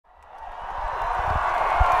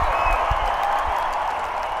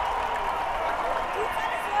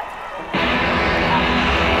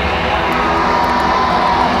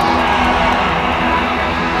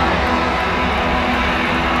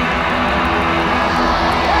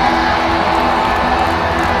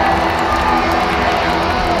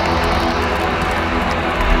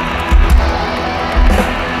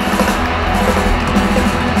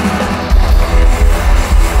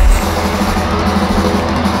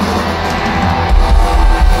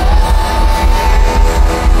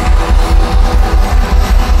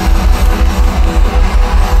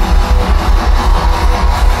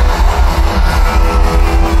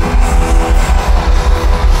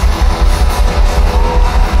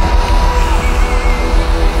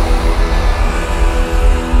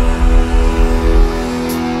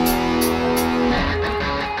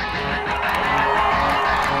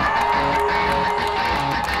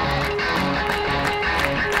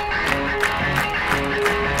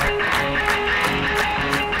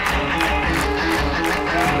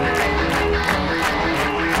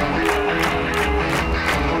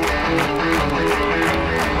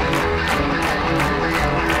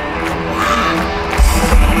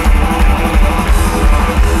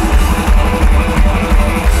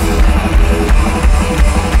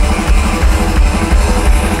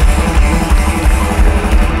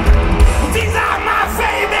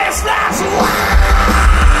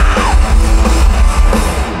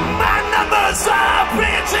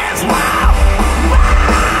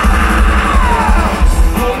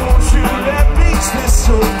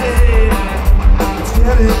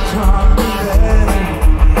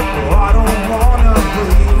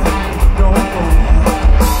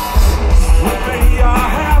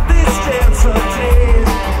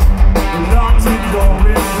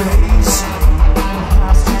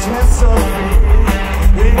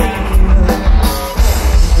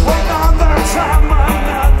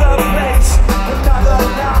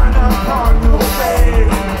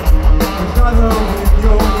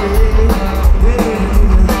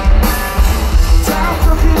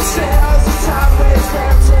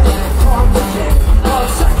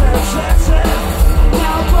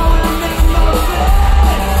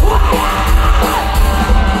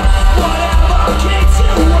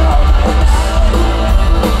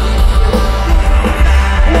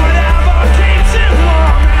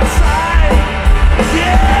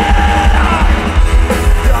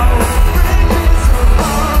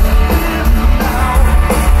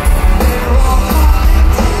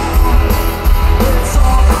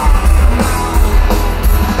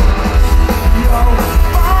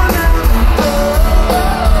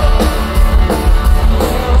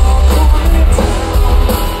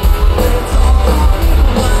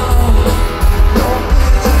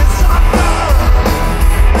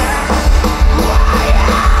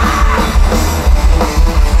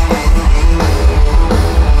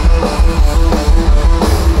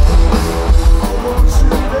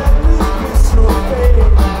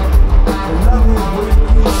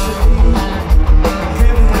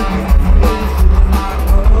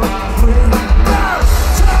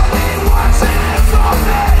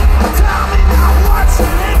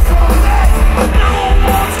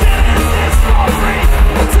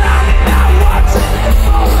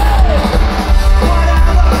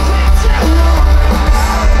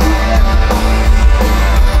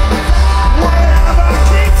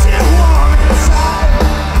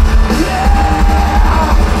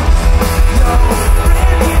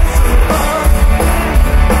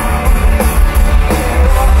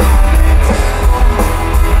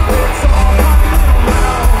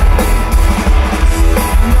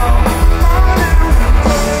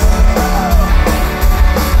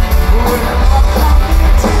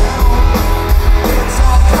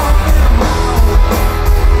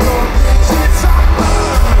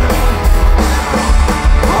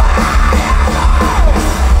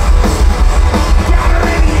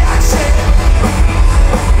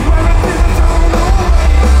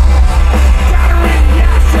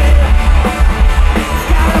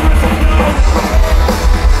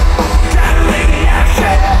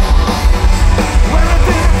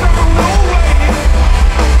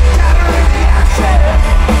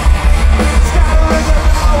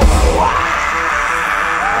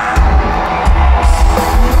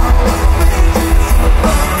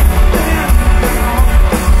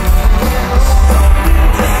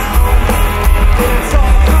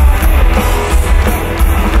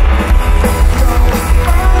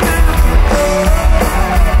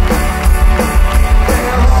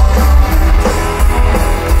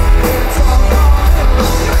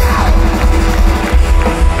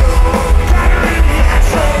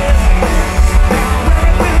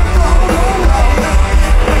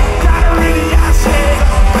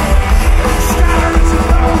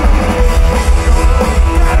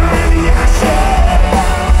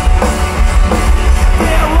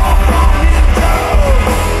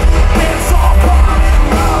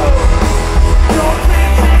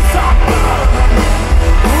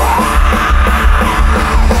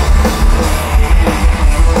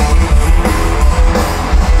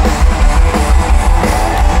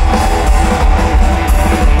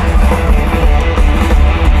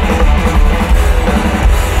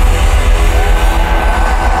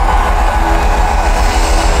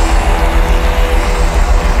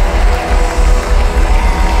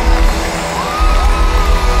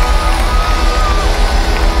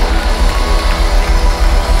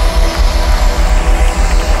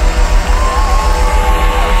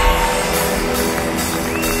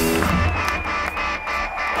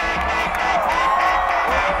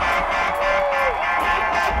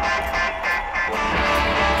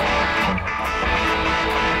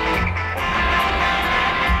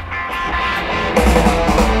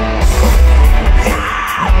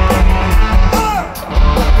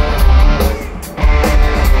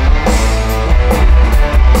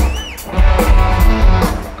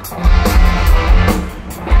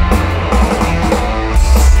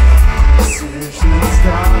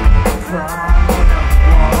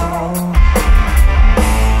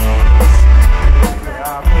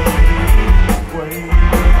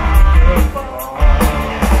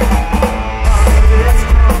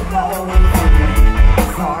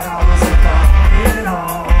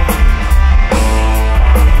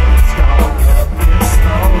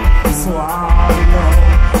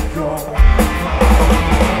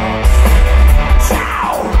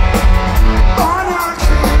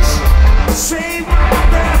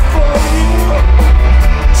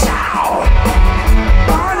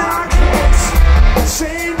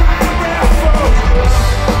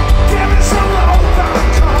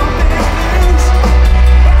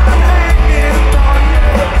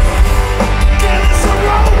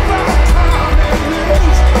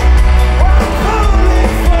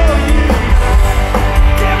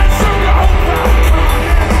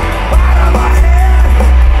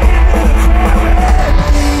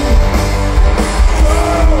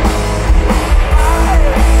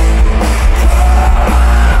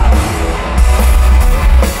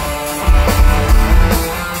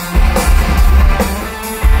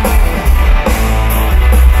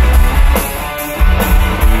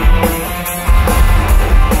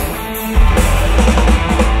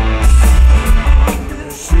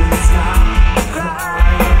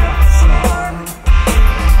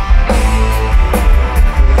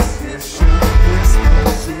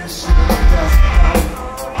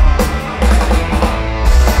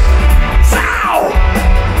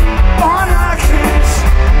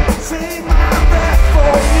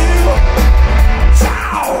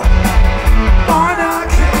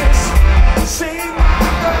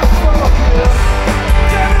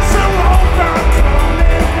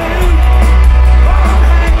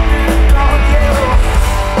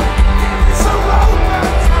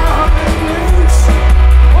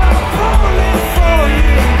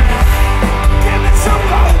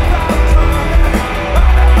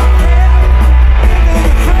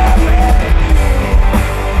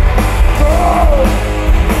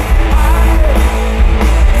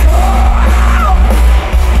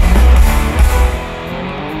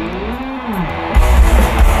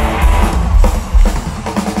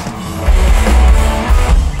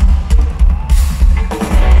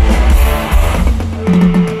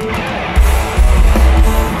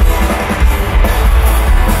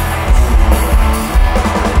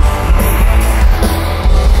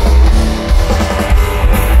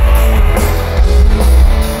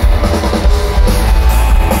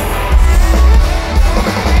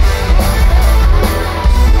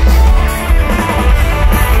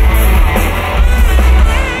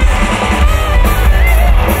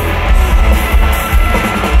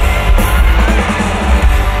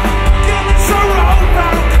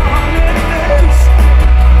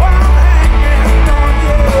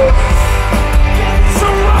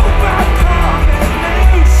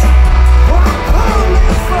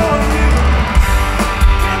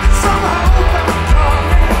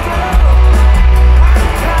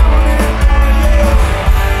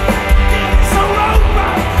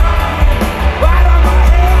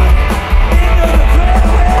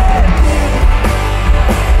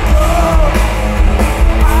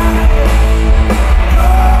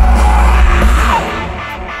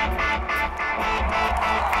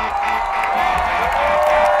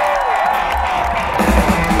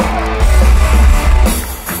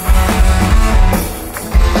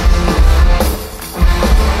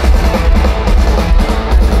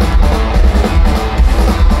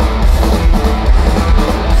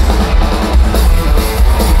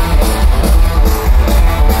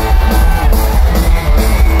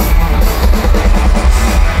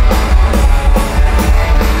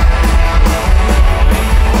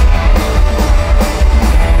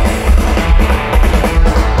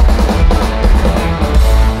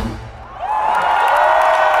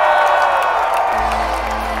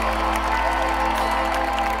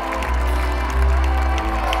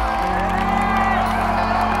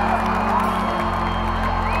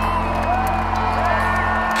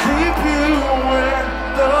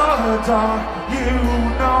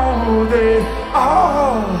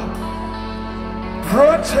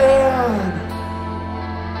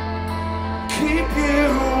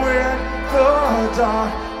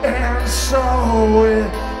so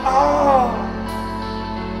it all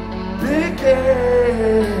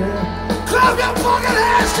began. Clap your fucking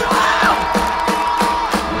hands to hell!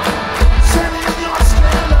 Sending your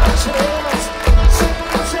skeletons,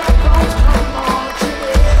 singing your bones, come on,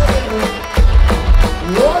 kid.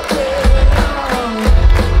 What down?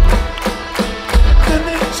 The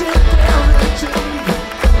nature guarantee,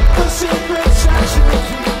 the secrets that you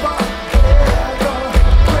keep on.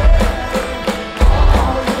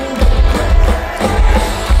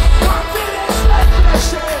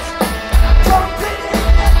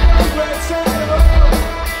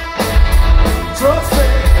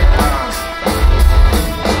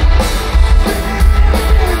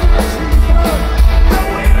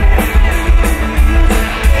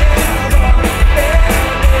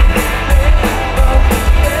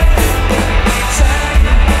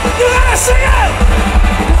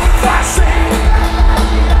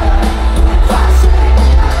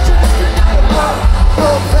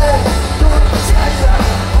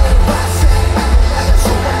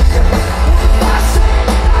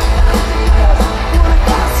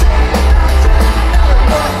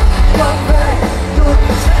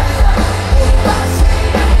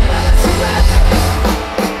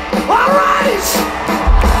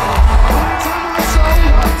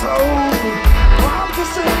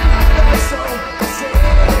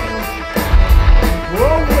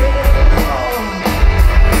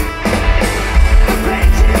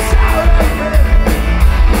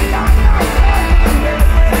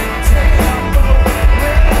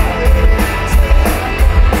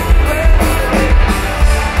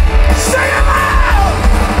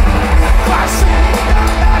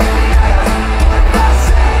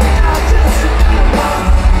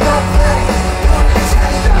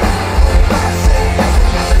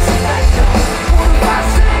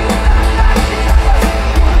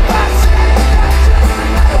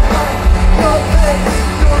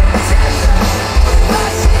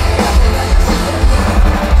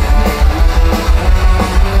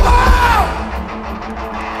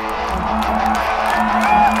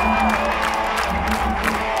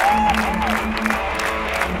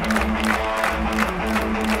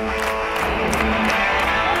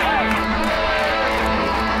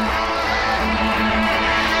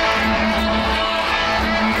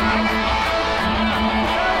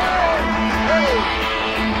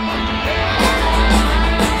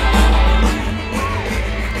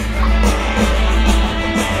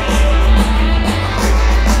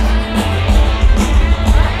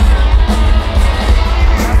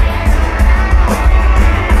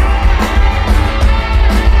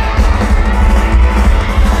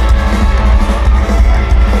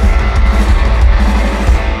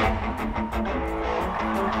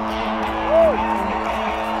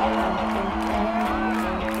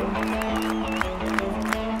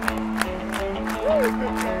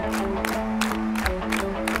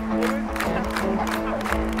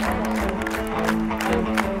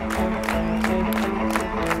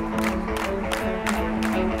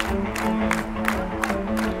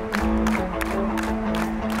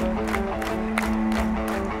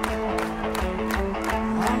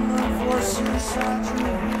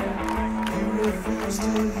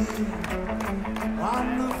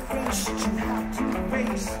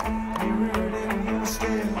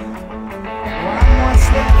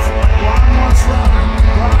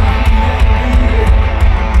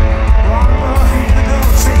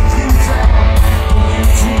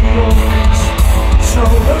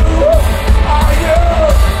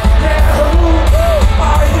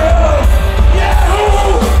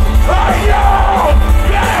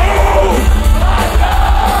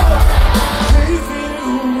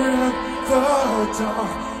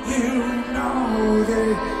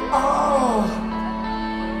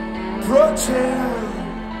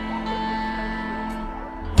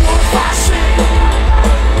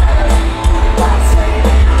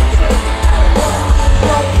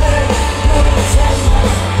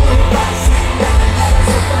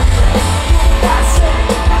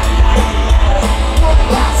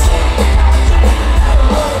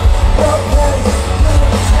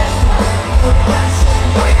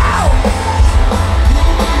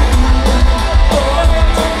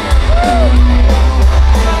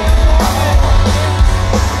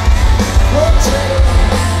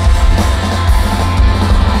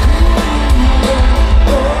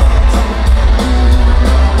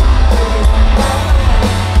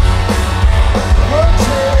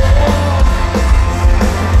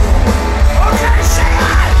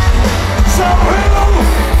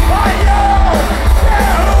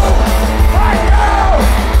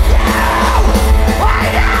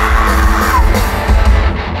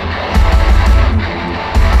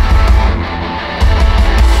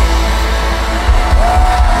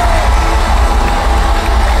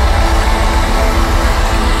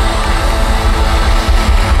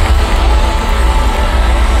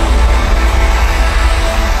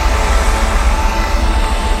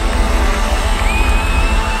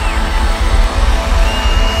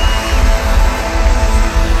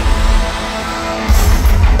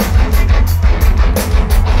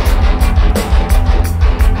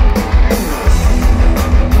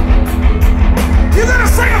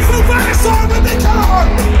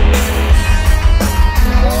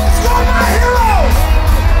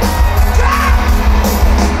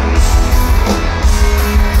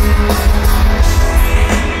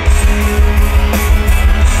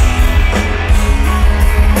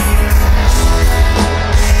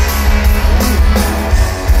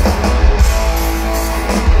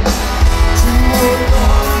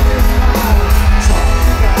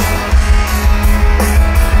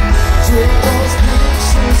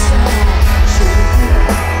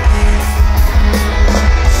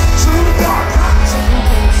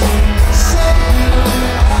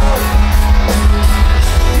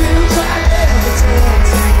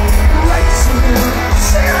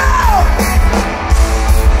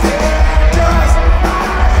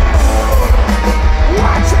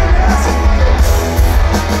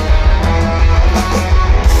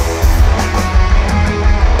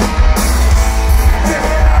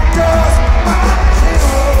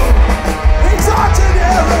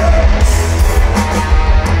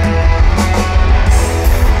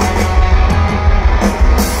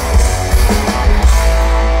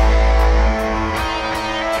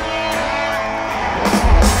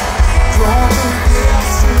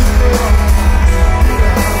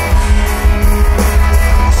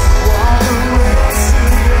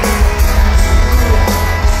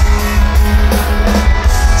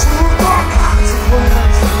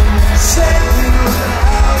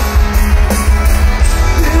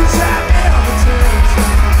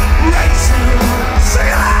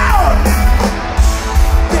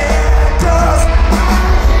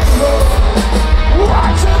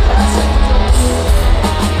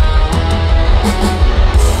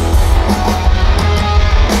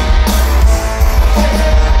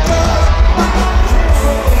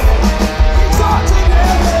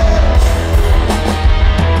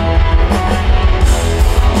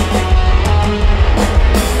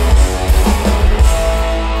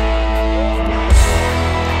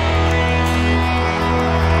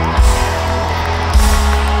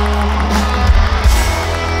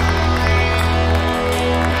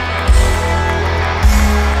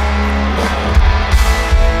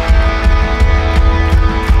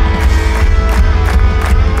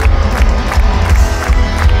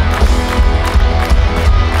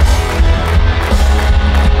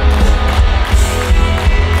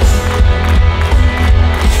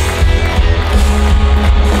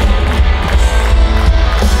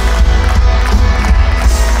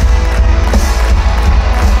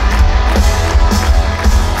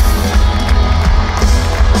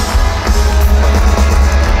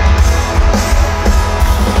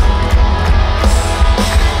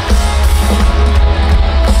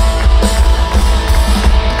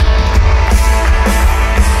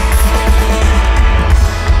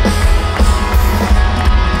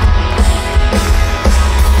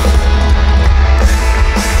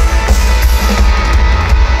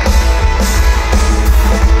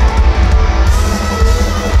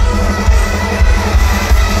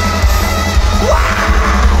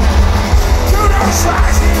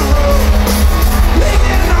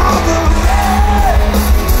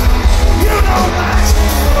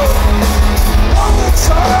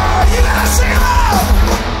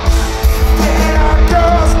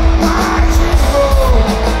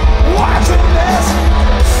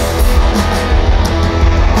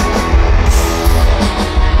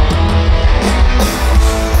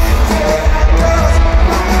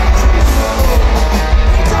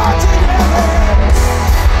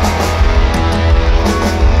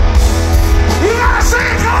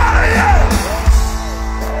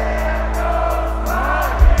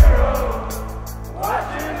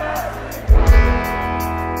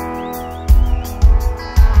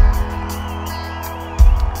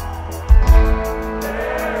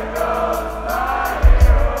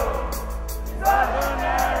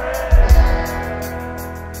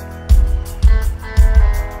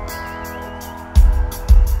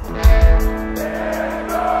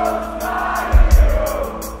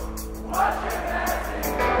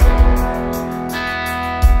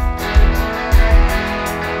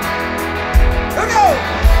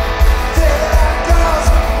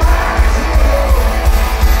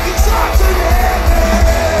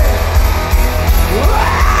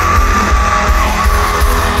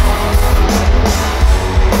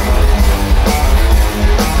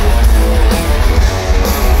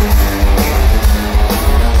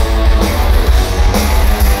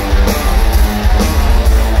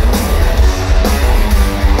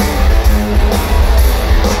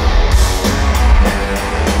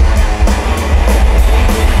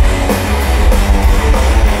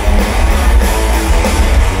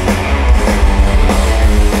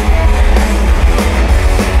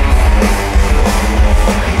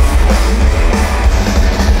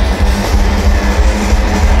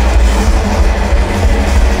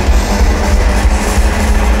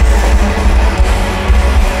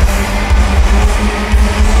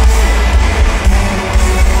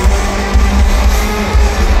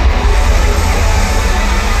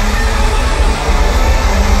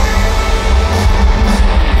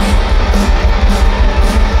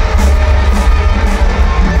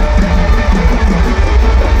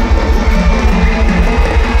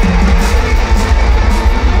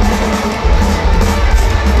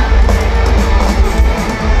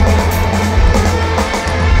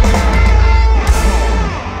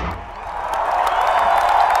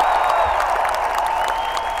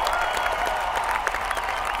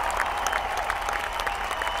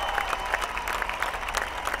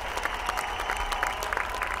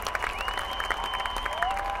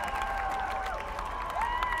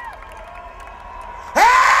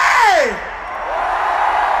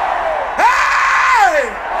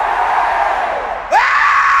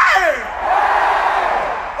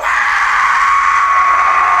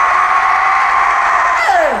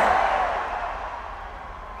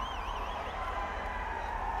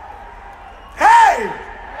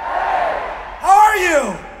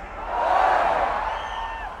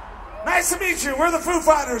 Nice to meet you. We're the Foo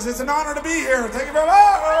Fighters. It's an honor to be here. Thank you very much.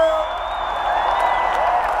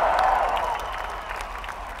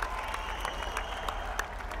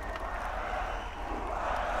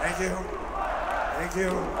 Thank you. Thank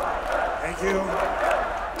you. Thank you.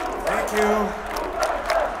 Thank you.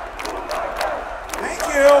 Thank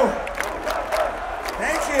you.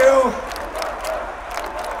 Thank you.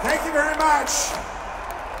 Thank you very much.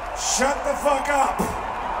 Shut the fuck up.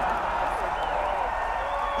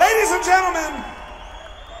 Ladies and gentlemen,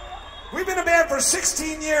 we've been a band for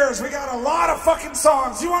 16 years. We got a lot of fucking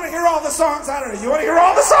songs. You want to hear all the songs? I don't know. You want to hear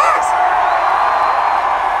all the songs?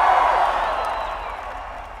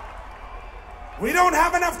 We don't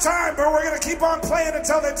have enough time, but we're going to keep on playing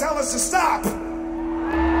until they tell us to stop. Do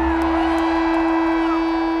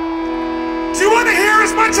you want to hear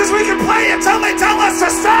as much as we can play until they tell us to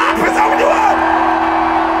stop? Is that what you want?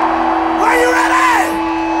 Are you ready?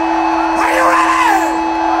 Are you ready?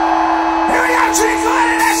 Here we go, Cheeks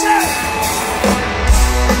Light Edition!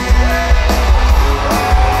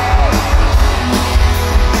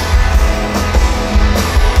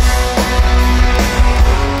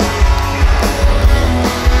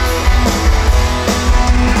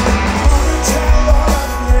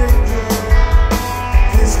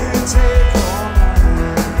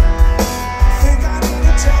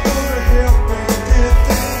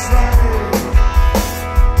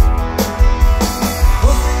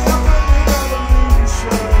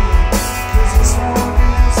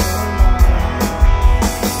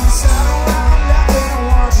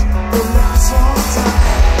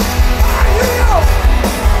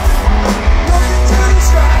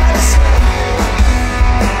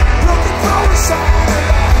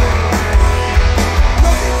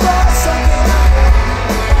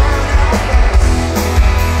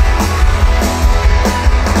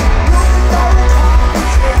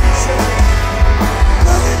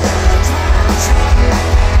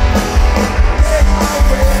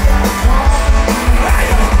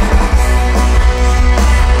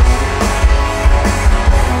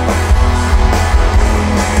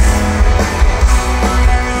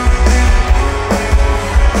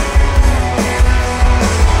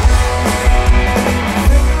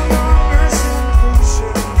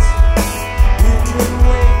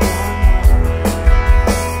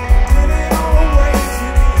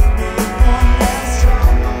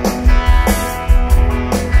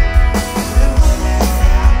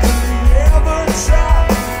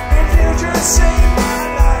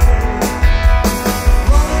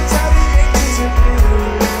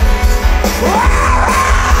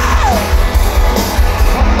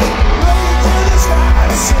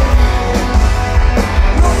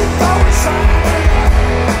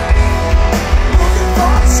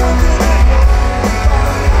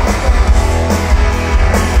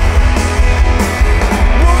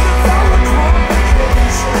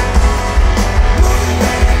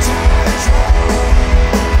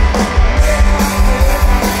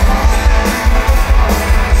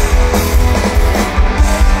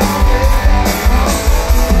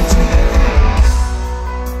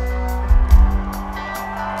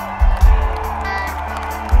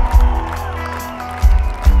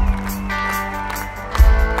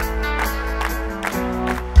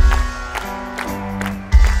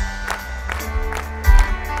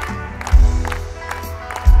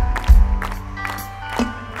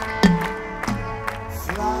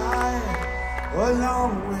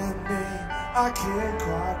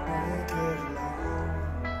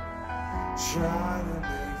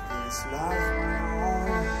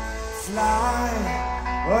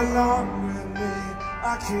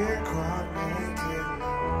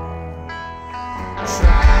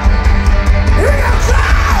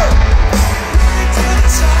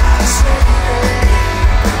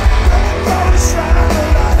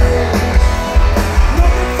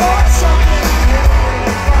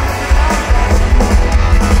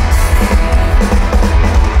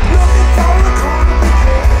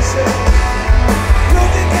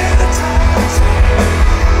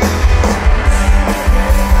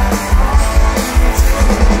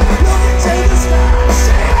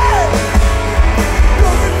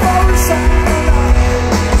 Look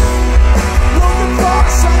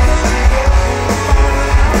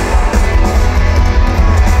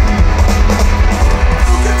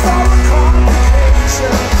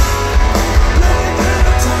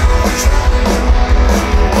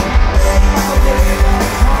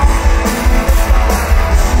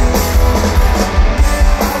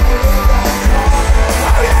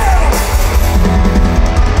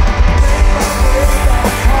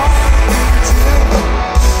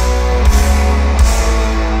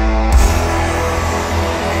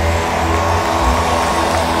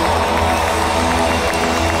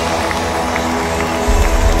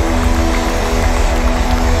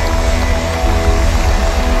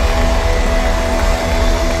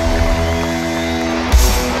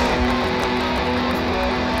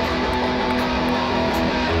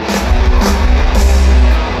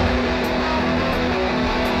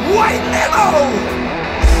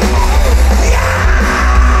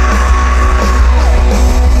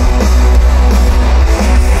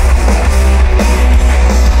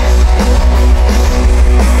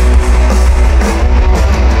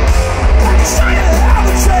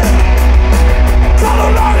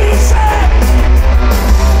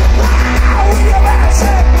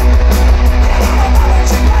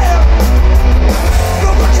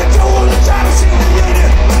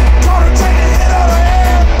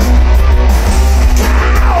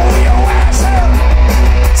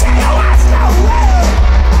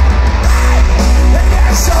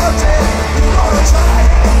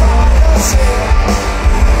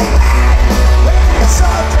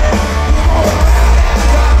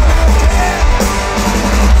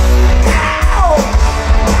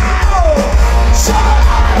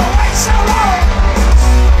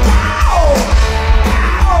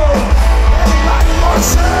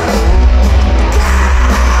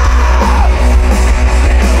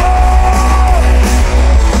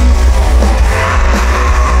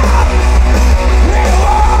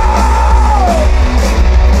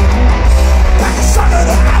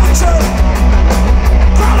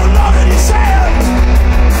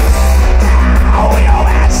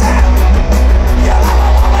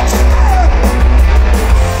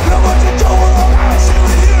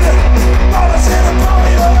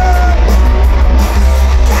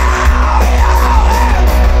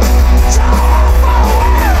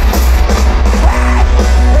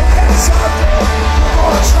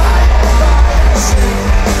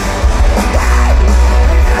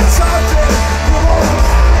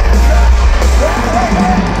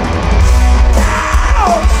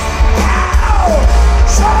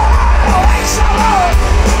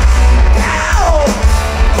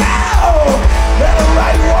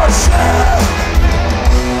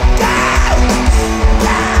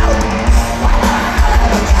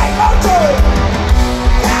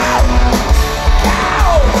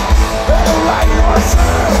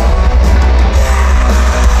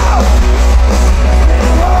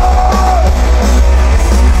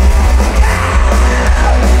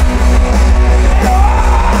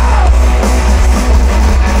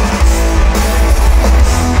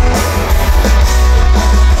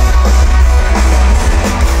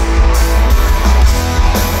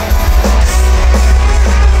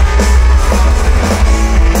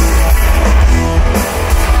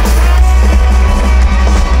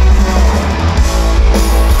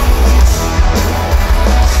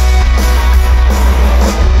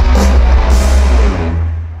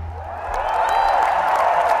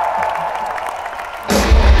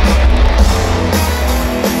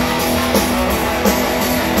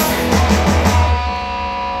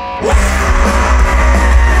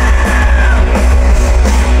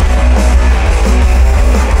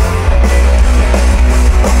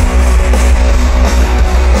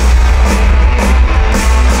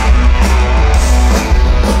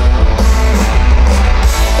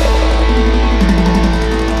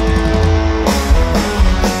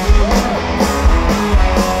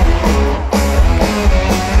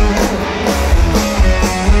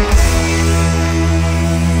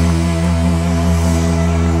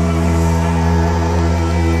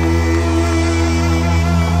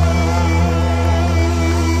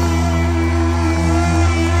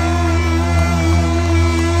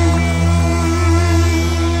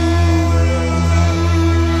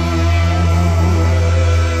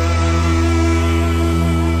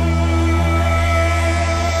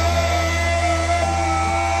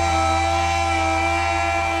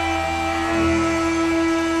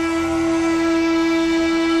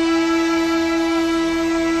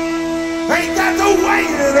Ain't that the way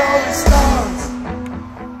it always starts?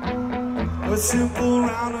 A simple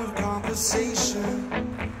round of conversation.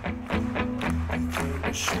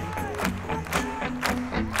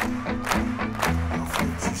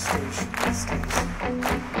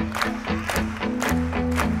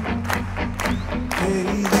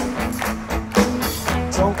 Hey,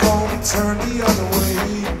 don't go and turn the other way.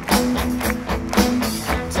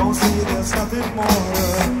 Don't say there's nothing more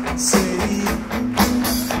to say.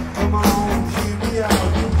 Come on, hear me out.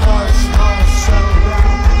 Hush, hush, settle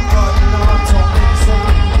down. Button up, don't make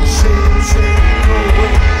sound. Shake, shake, go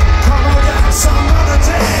away. Come on down some other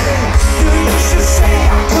day. You used to say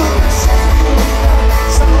I couldn't save you.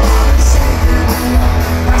 Someone saving me.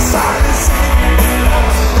 I started saving you.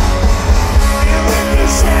 And when you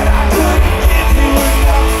said I couldn't give you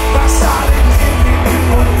enough, I started giving you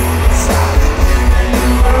up. Started giving you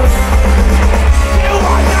up. You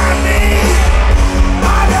are not me.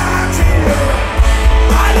 I lied to you.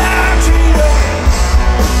 I lied to you.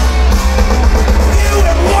 You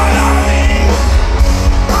and what I mean.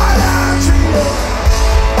 I lied to you.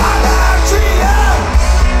 I lied to you.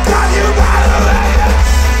 God, you gotta let it.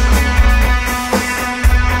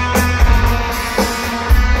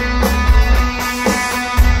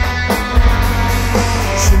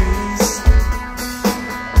 Chase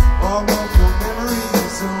all of your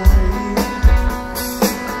memories away.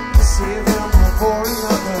 Save them all for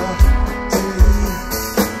another day.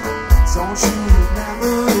 Don't you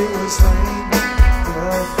remember it was rain? The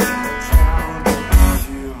town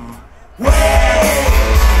you wait.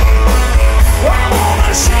 I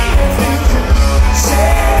wanna see if you can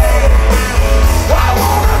say. I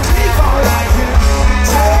wanna keep all I can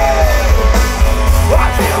take. I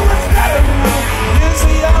feel much better now. Use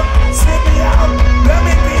me up, slip me out. Let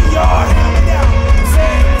me be your hand me down.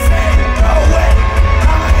 Say, go away.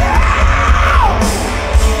 Come on down.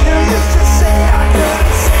 You used to say I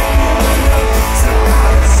couldn't save you enough. So I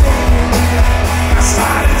was saving it up. I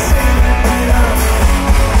started saving it up.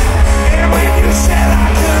 And when you said I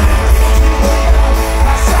couldn't give you enough,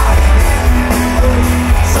 I started giving you up.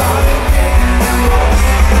 Started giving you up.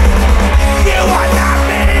 You are not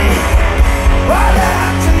me. I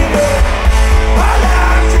lied to you. I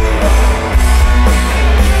lied to you.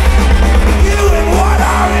 You and what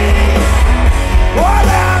I mean. I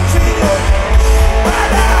lied to you. I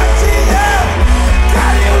lied to you.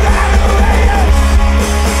 God, you gotta lay it.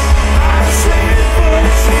 I'm sleeping for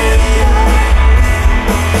the shit.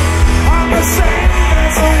 I'm the same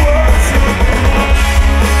as the words you know.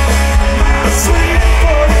 I'm sleeping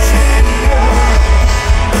for the shit.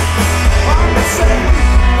 I'm the same as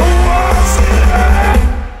the words you know.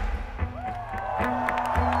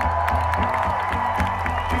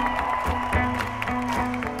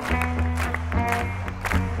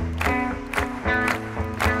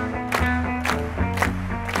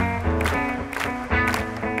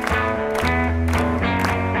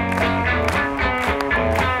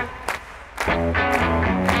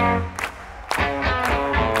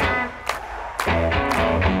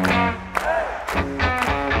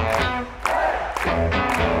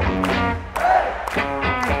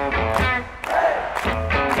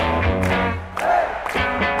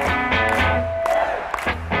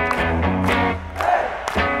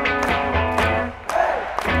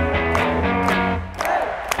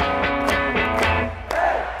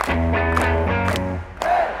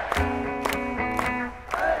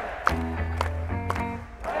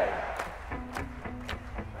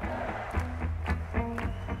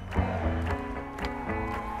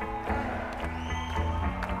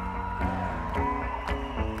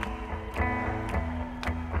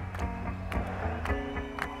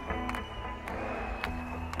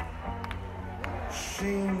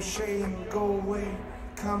 Shame, shame, go away.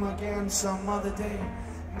 Come again some other day.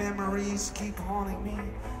 Memories keep haunting me.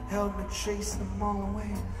 Help me chase them all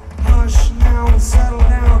away. Hush now and settle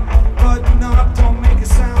down. Button up, don't make a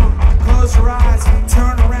sound. Close your eyes and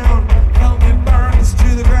turn around. Help me burn this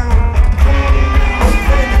to the ground.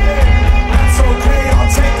 That's okay, I'll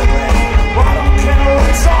take the blame. I don't care,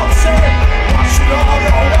 it's all the same. Watch it all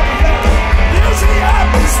go up and down. Use me up,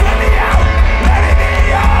 slip me out. Let me be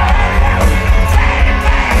your hand.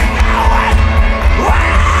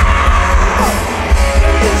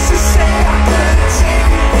 You used to say I couldn't save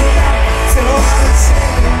you enough. Till I was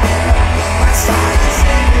saving it up. I started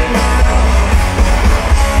saving it up.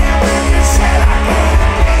 And when you said I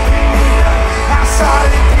couldn't give you enough, I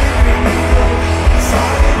started giving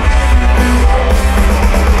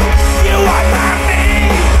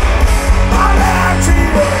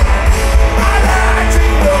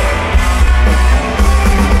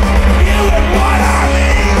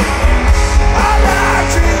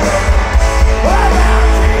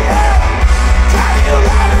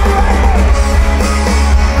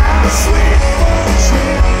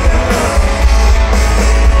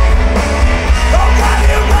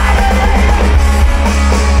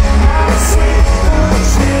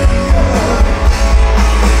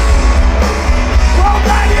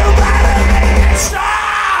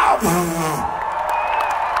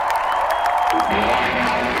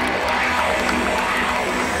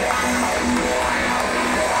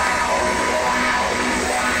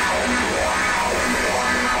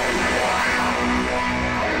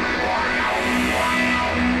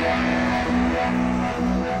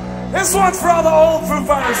This one's for all the old Foo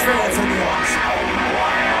Fighters fans in the audience.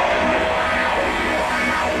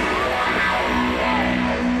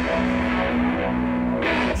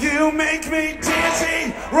 You make me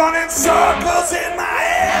dizzy, running circles in my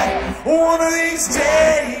head. One of these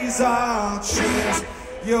days I'll choose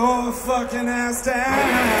your fucking ass down.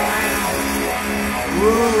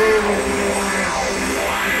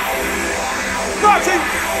 Martin!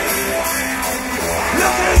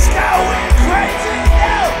 Look who's going crazy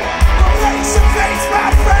now. Face to face, my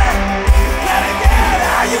friend. Let it get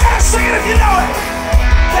out. You gotta sing it if you know it.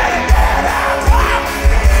 Let it get out.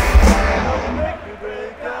 Make me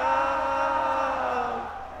break out.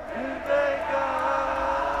 You break out.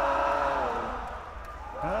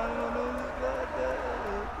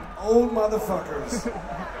 Old motherfuckers.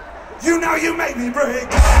 You know you make me break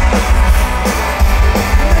out.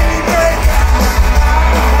 You make me break out.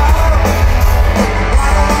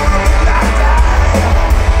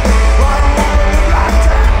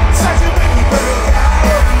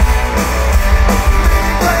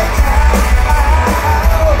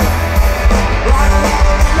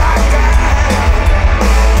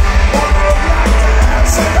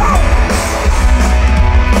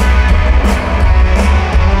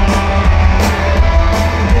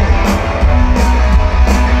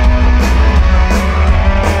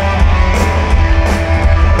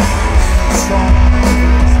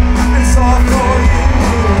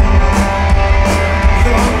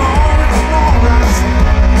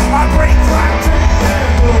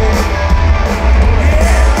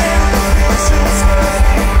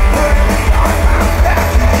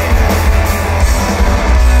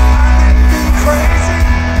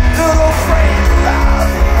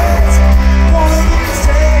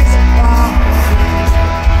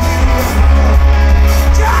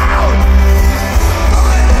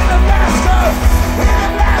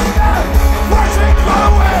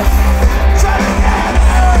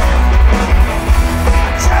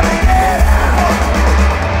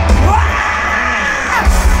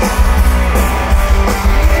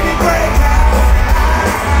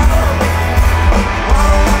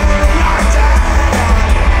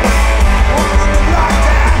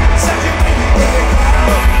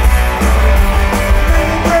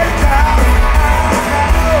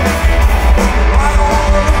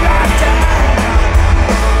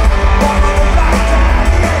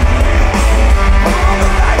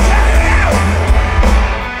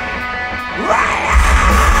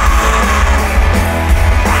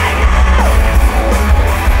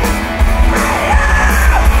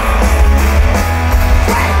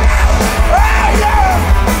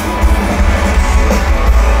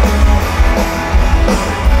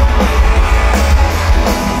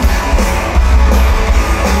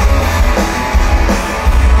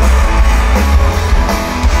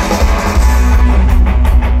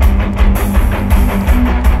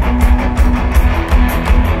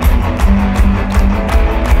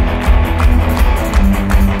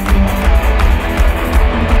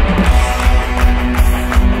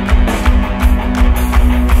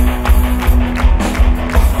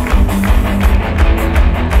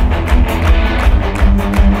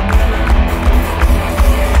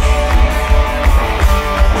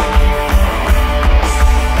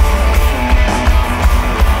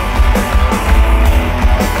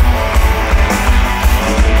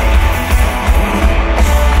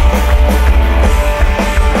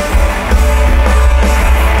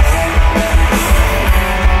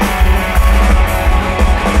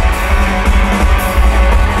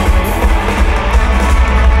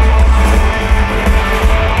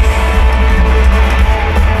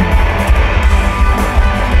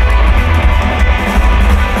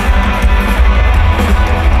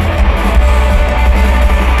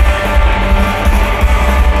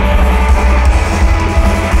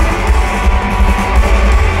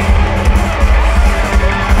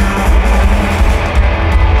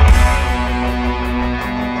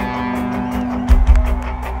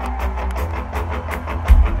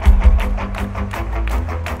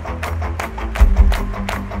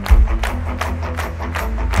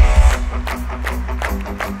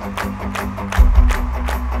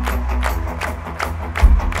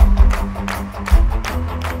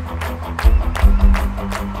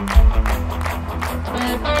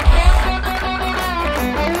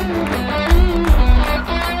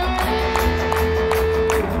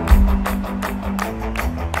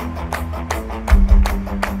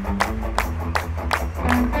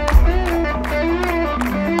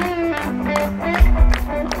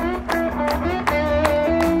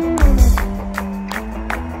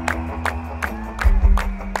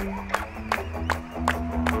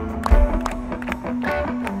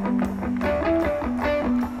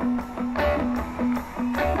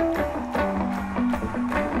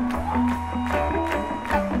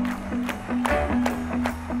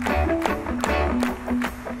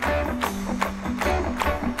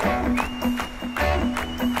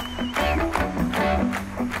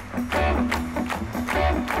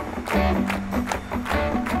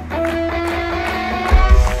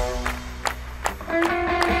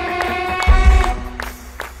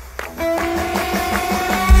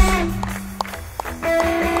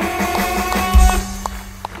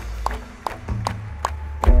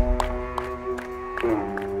 You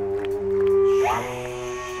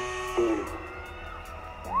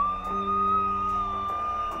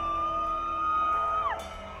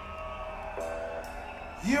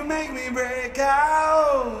make me break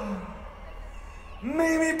out,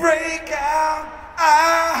 make me break out.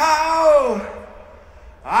 Ow.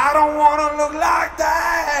 I don't wanna look like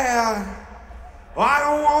that. I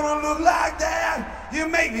don't wanna look like that. You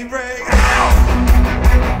make me break out,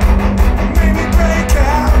 make me break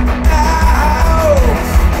out. Ow.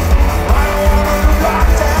 I don't wanna look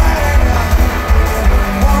like that.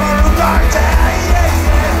 Wanna look like that, yeah,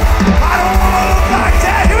 yeah. I don't wanna look like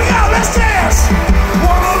that. Here we go, let's dance.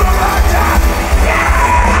 Wanna look like that, yeah.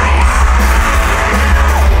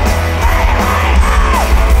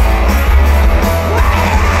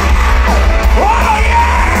 Oh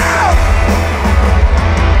yeah!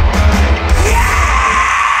 Yeah!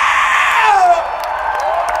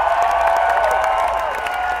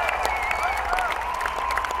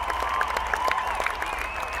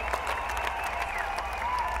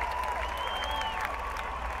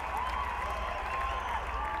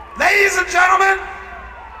 Ladies and gentlemen,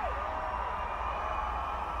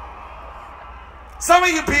 some of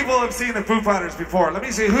you people have seen the Foo Fighters before. Let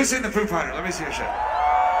me see, who's seen the Foo Fighters? Let me see your shit.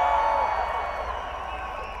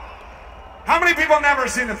 How many people have never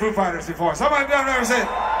seen the Foo Fighters before? Somebody have never seen it.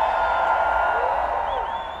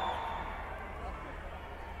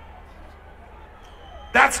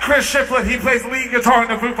 That's Chris Shiflett. He plays lead guitar in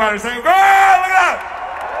the Foo Fighters. Say, girl, look at that!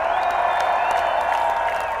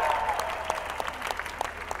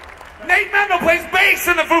 Nate Mendel plays bass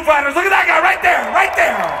in the Foo Fighters. Look at that guy right there, right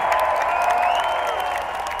there.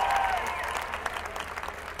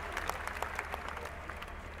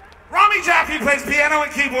 Rami Jaffe plays piano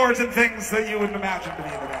and keyboards and things that you wouldn't imagine to be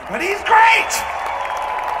in the band, but he's great!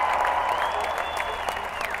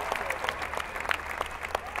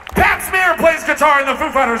 Pat Smear plays guitar in the Foo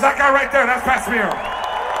Fighters. That guy right there, that's Pat Smear.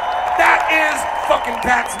 That is fucking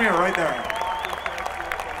Pat Smear right there.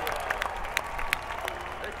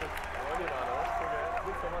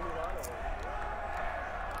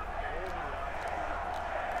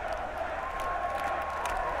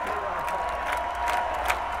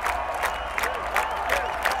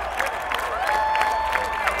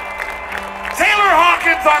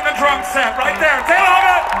 On the drum set, right there. Taylor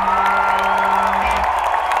Hawkins!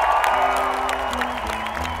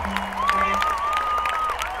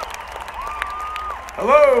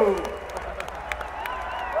 Hello!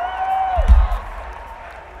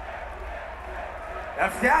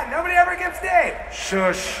 That's that. Nobody ever gives Dave.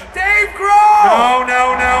 Shush. Dave Grohl! No,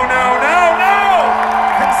 no, no, no, no, no!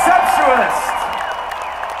 Conceptualist.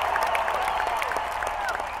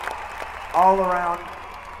 All around.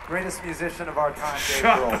 Greatest musician of our time, Dave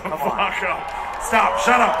Shut Grohl. the Come fuck on. up. Stop,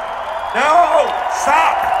 shut up. No,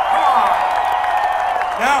 stop. Come on.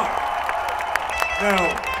 No.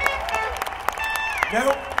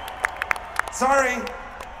 No. Sorry.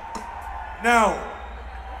 No.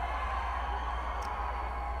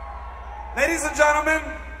 Ladies and gentlemen,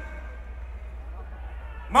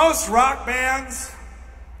 most rock bands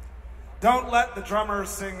don't let the drummer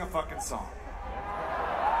sing a fucking song.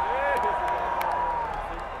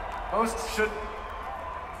 Most should.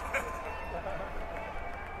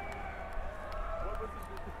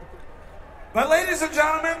 But ladies and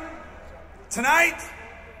gentlemen, tonight,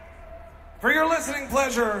 for your listening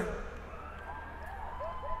pleasure,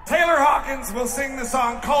 Taylor Hawkins will sing the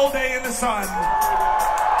song Cold Day in the Sun.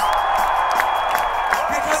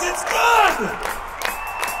 Because it's good!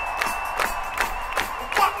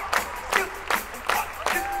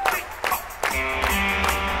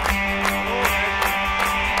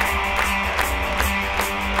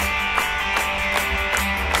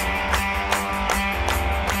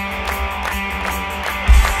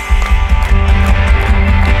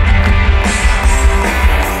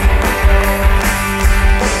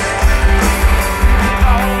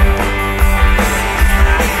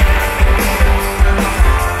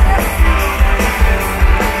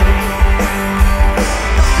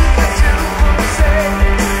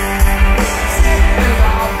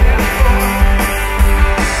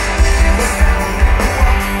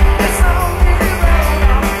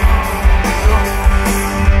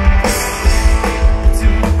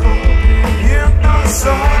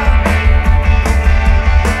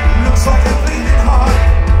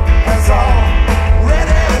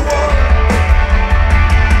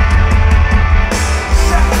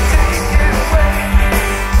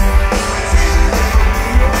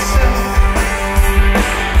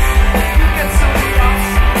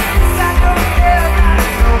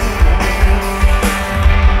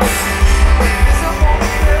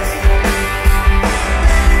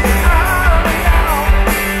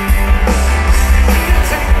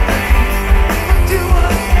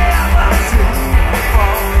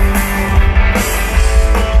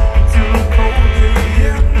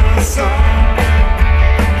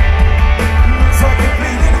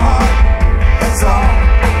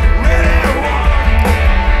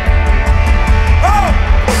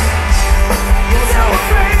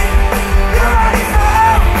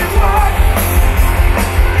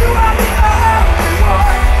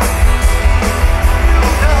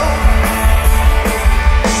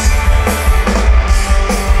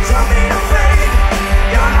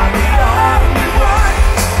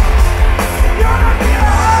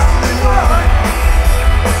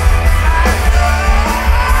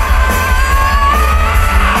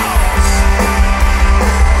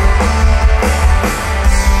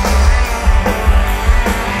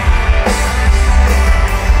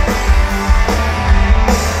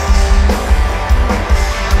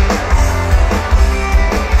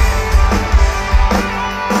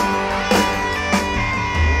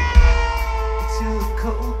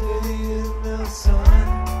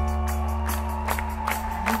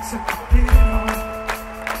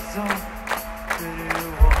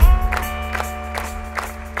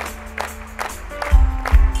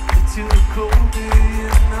 cold day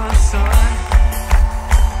in the sun.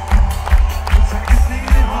 It's like a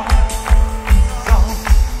bleeding heart. It's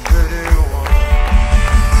already won.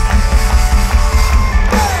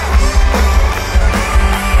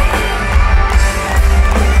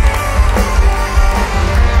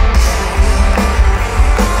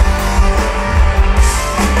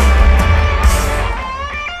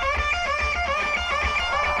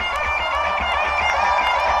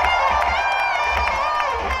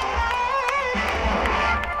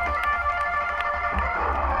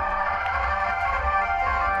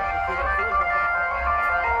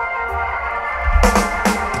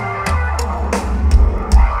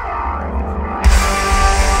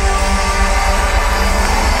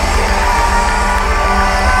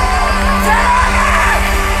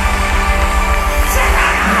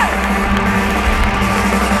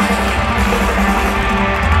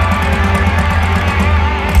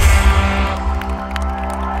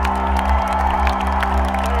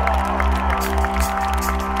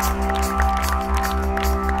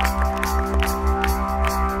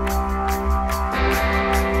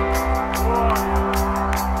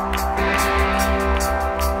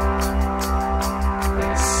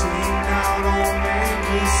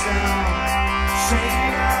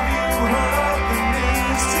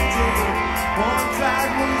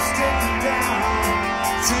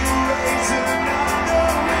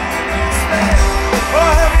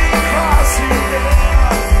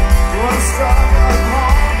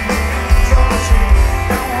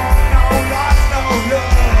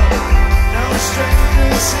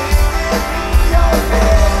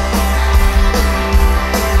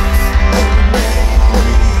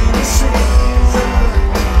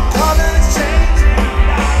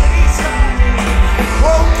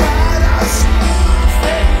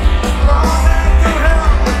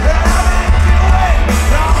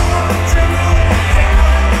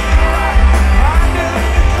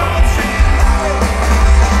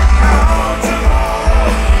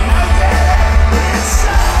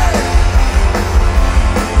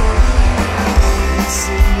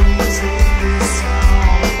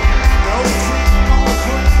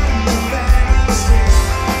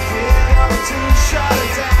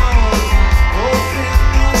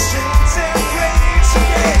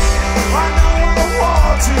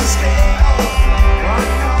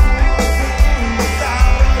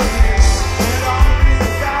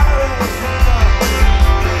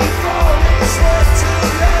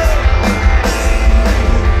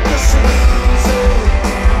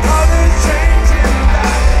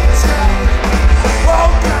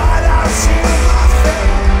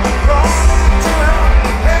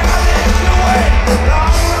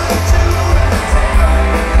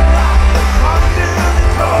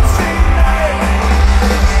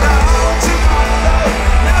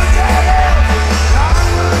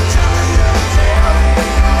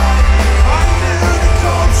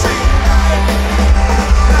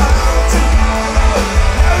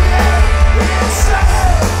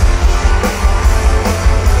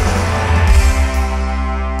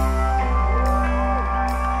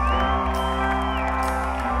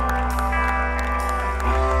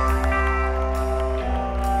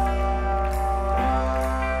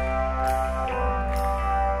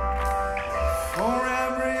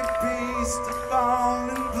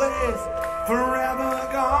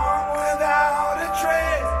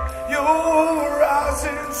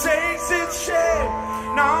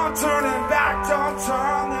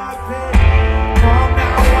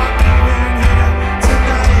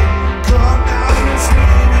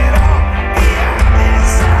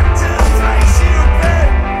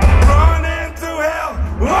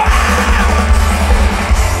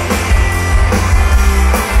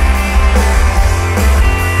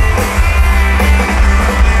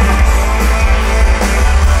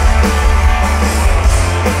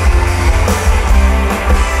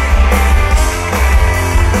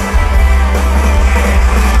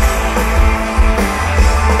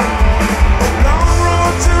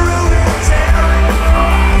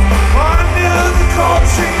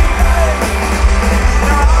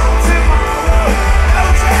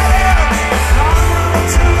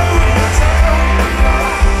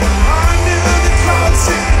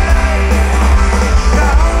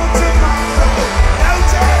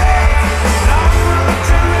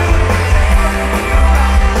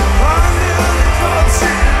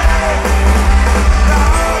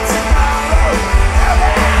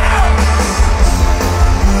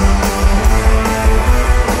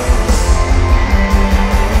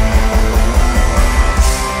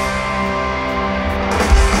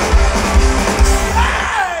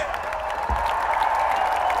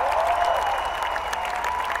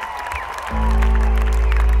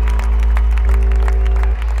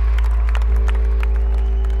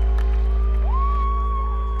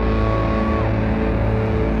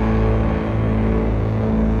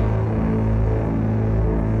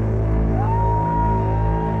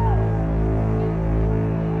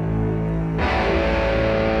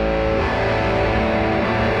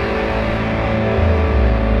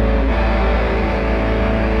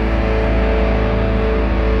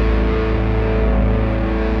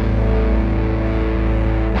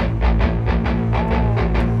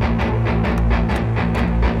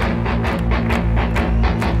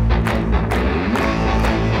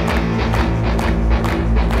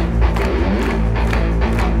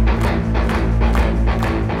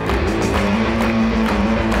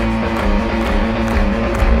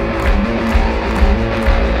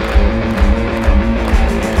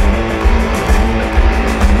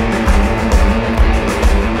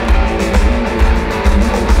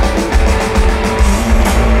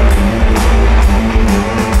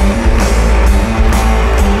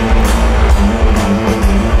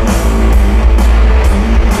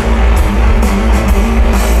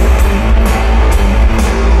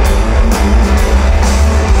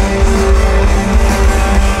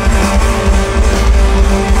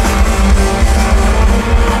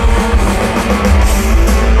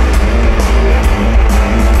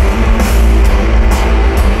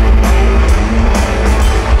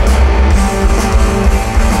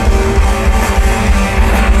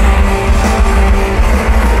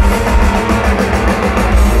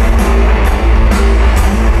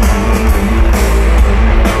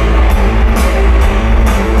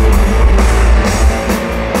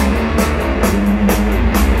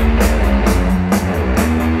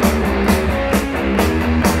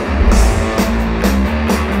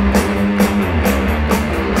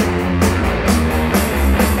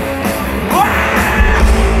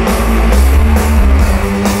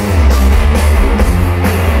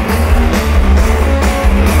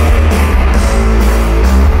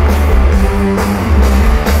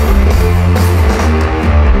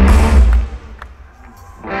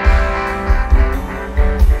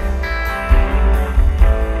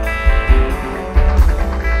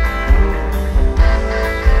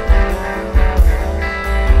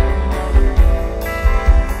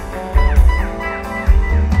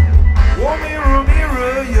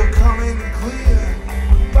 Girl, you're coming clear.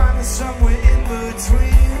 Find us somewhere in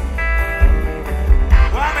between.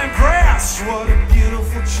 I'm impressed, what a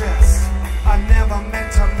beautiful chest. I never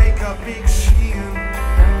meant to make a big scene.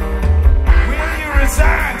 Will you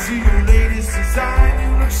resign to your latest design?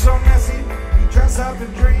 You look so messy, you dress up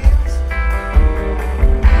in dreams.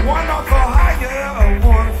 One off for hire, a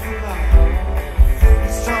one for life.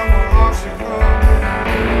 This time we'll auction come.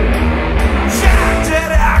 Shout to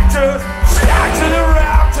the actors, shout to the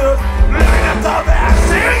raptors. Line up the band,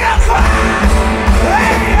 sing a choir.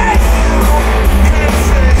 Hey, hey, can't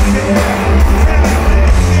say yeah, can't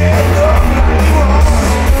make it look like you are.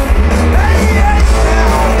 Hey, hey,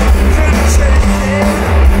 now, can't say yeah,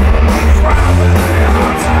 we cry when they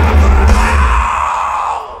all time.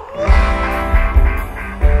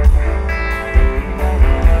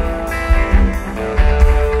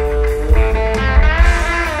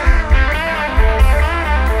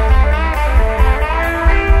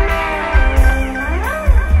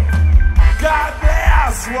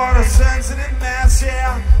 What a sensitive mess,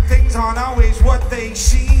 yeah. Things aren't always what they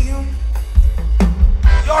seem.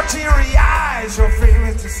 Your teary eyes, your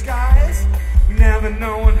favorite disguise, never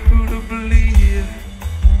knowing who to believe.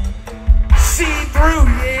 See through,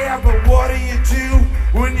 yeah, but what do you do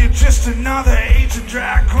when you're just another Asian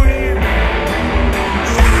drag queen?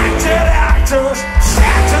 Shout to the actors,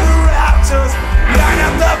 shout to the raptors, line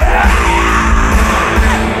up the band.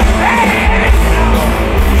 Hey, no,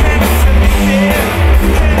 can't say yeah.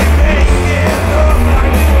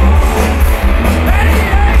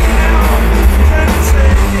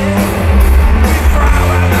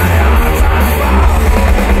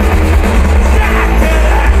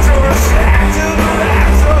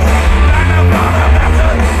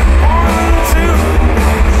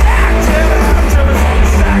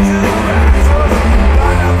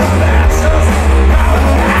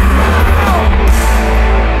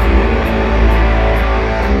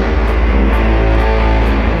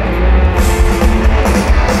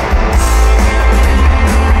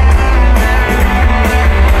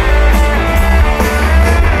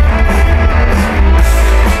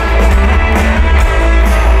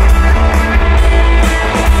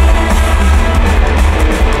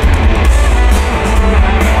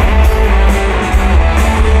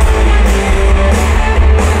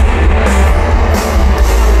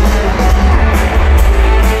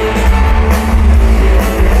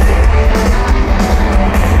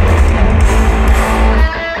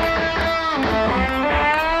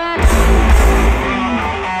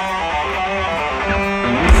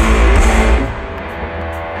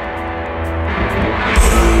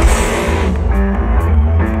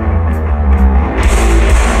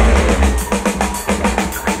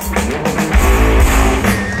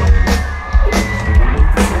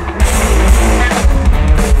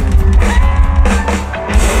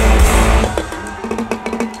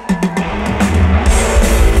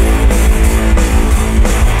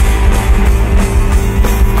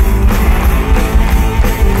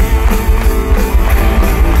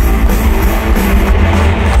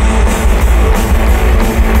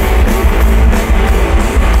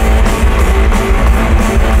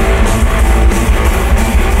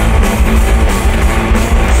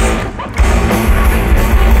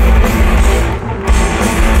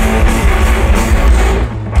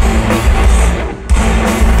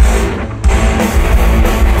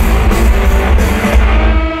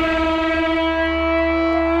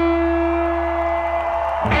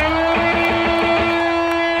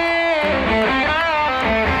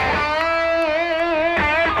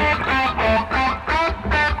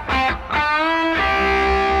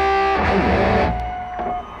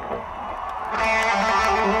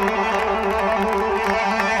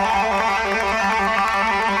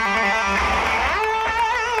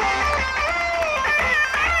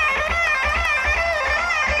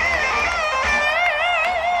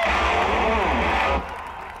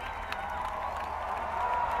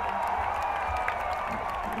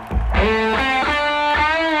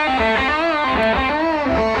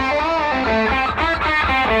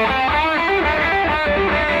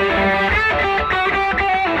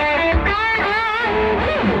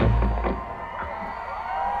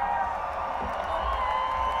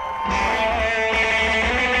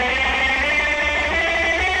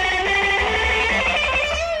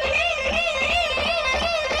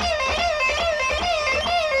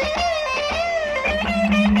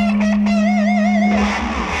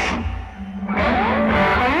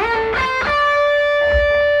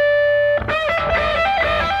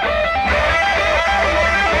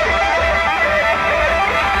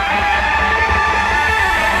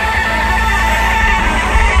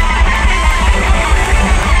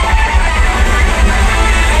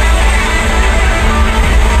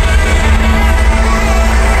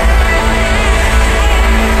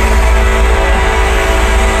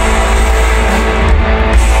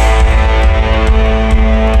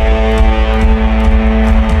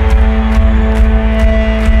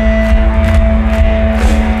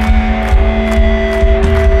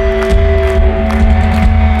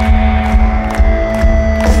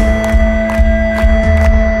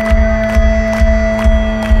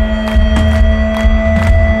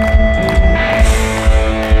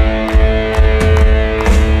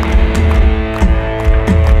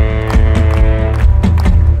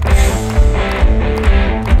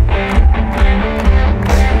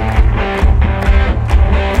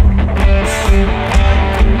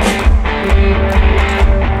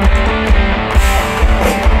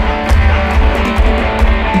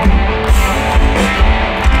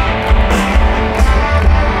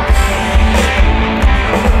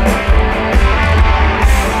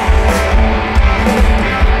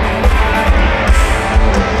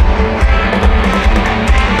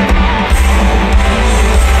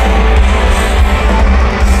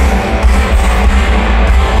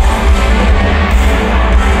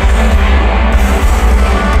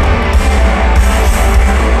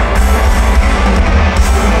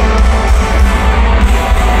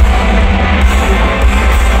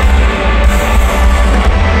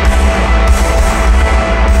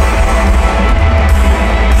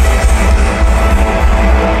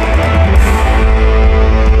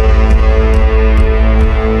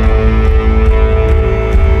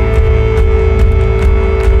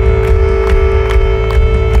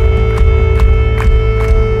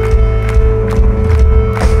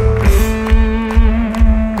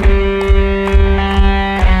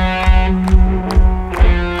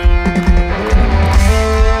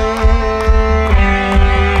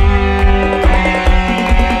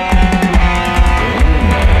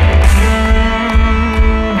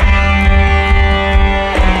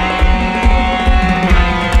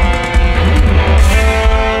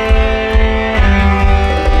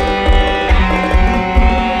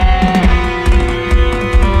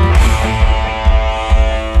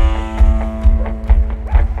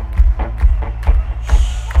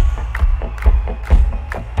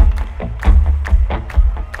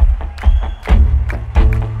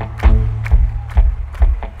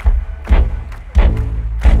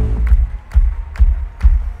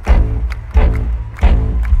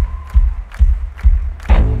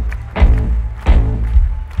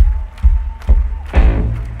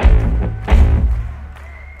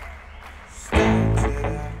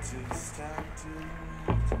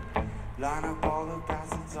 Line up all the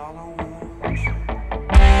bastards all on one tree.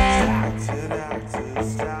 Stack to the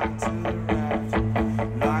actors, stack to the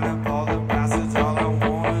rafters. Line up all the bastards all on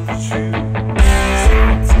one tree.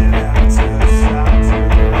 Stack to the actors, stack to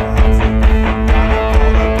the rafters. Line up all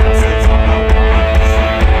the bastards all on one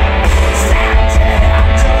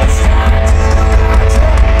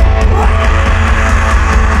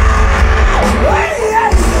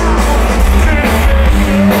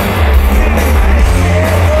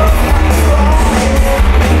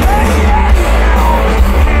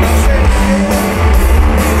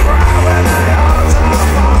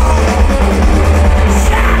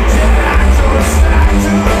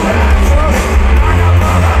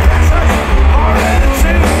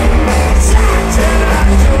tree. Stack to the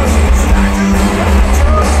actors, stack to the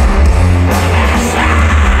rafters.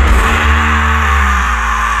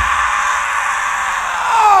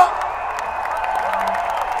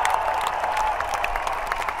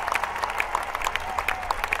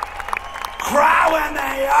 Cry when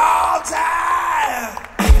they all die.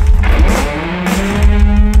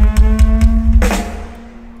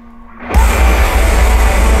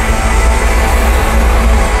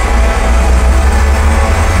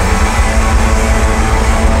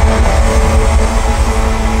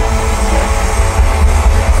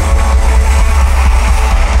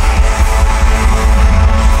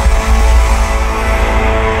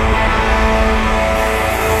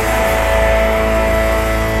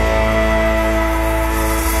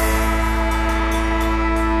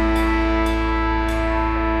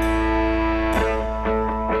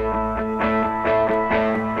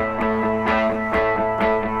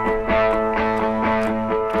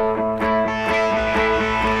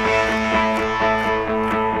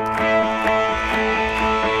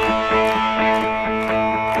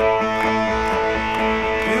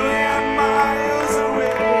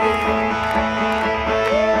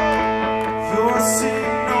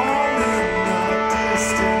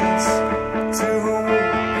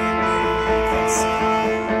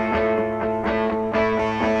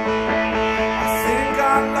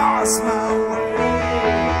 Lost my way,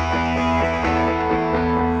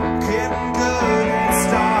 getting good and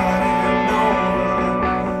starting over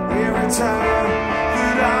every time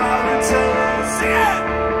that I return. Sing it!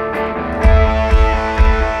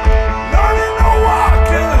 Learning to walk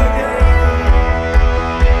again.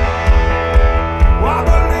 I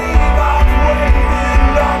believe I've waited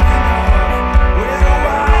long enough. Where do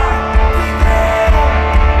I begin?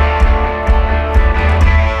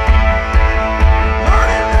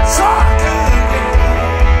 Learning to talk again.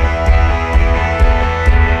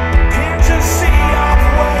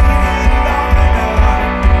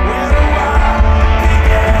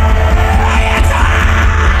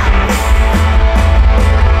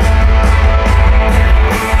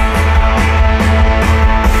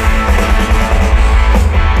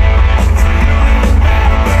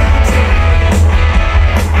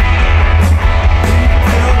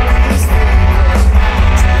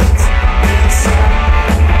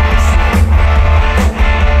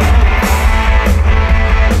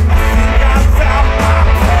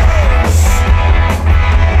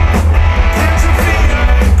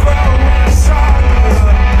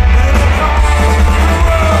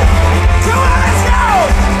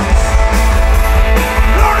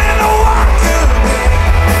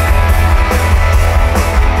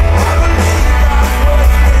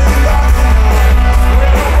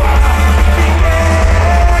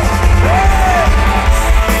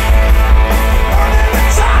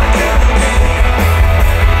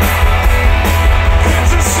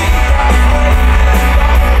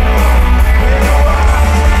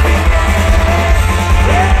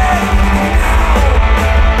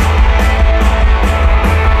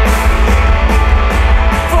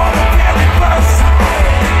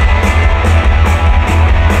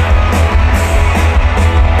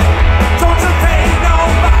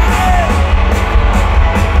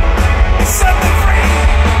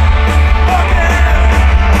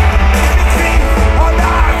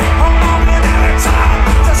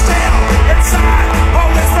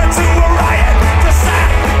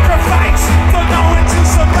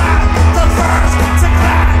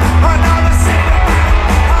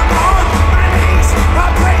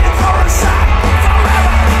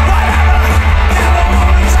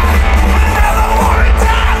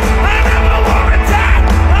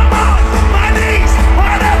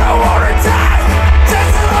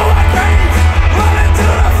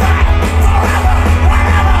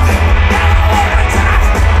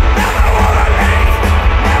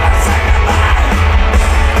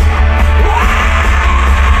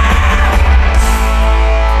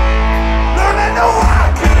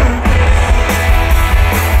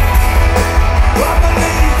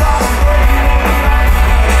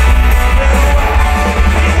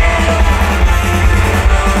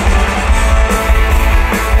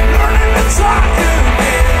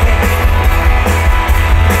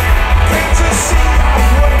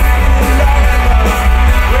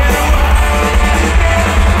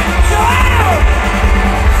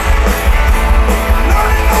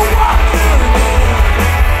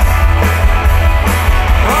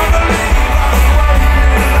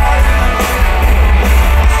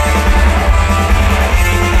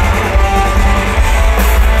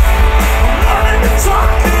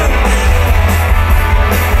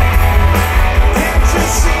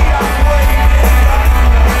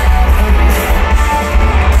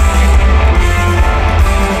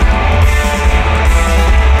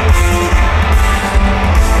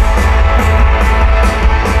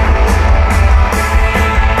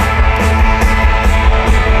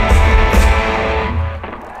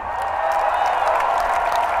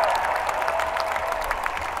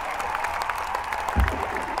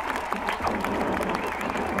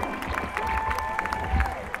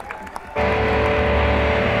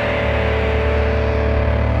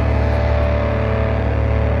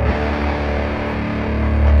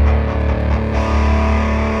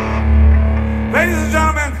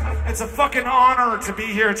 fucking honor to be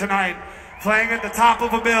here tonight, playing at the top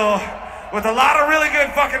of a bill with a lot of really good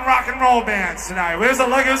fucking rock and roll bands tonight. It was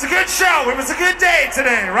a good show. It was a good day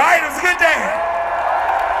today, right? It was a good day.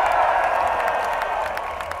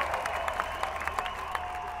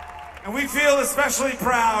 And we feel especially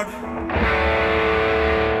proud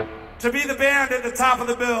to be the band at the top of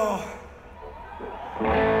the bill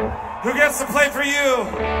who gets to play for you.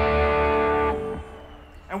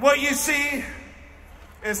 And what you see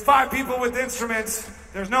is 5 people with instruments.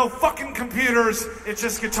 There's no fucking computers. It's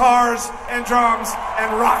just guitars and drums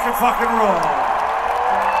and rock and fucking roll.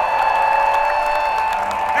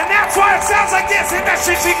 And that's why it sounds like this. Ain't that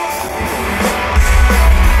shit,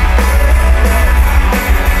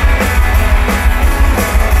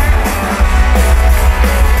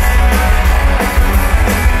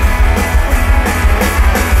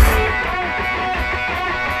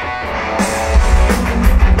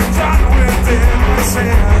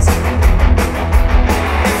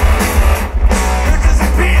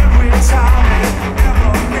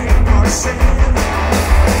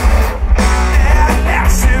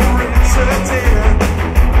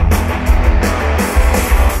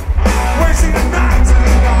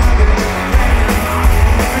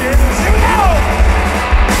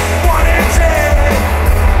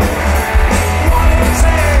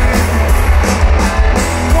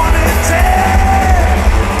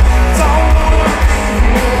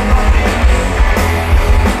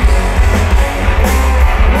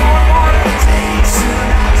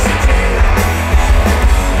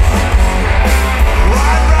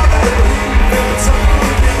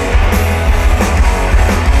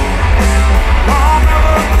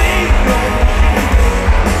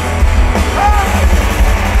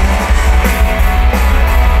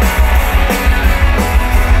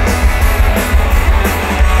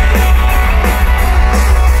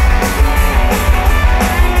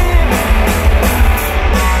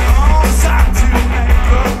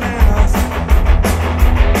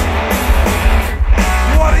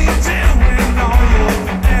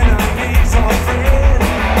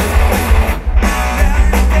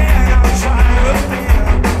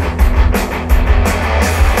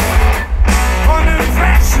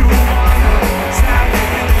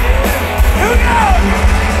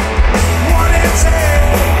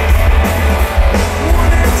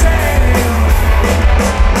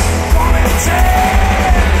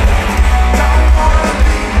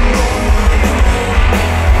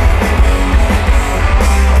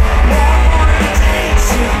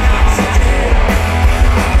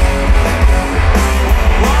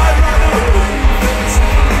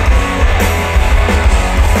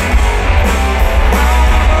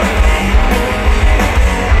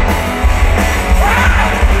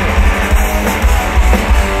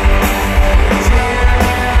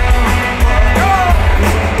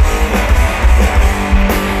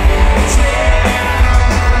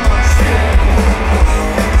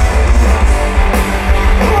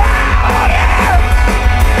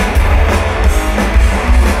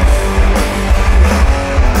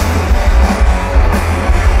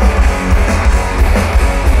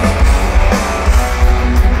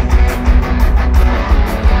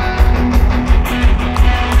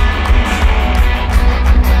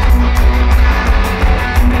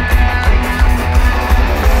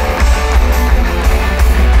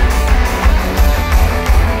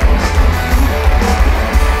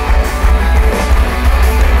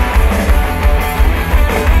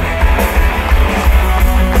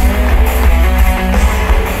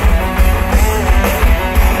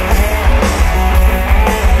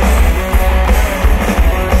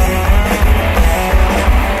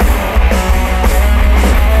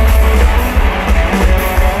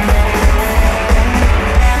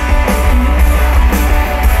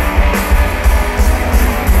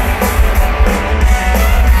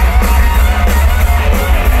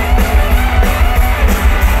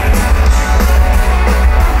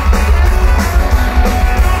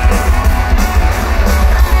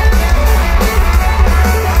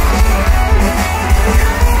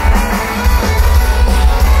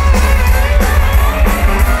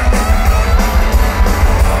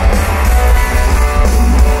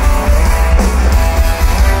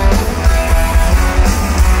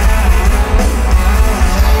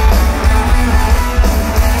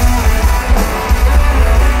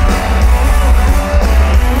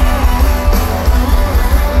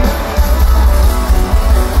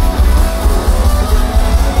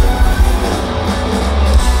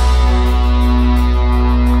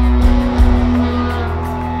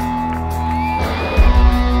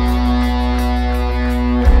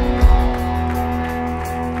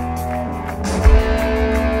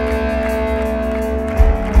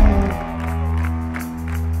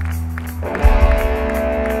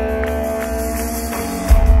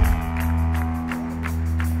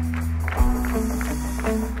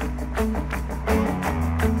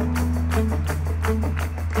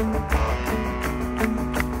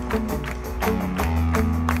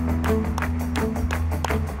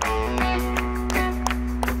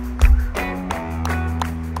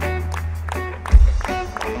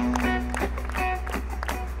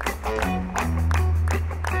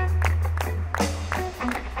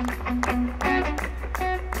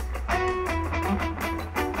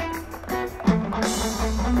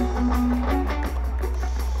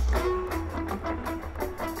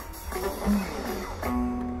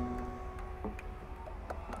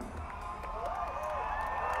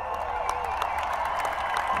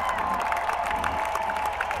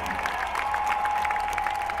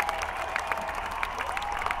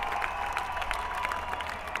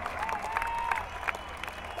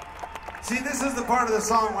 This is the part of the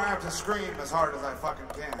song where I have to scream as hard as I fucking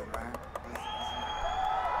can, right?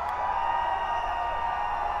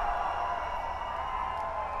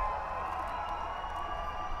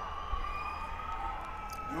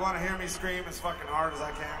 You want to hear me scream as fucking hard as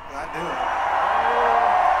I can? 'Cause I do it.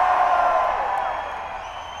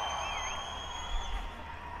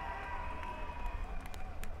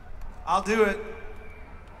 I'll do it.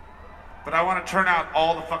 But I want to turn out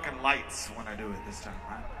all the fucking lights when I do it this time,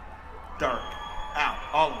 right? Dark. Out.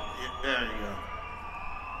 All of it. There you go.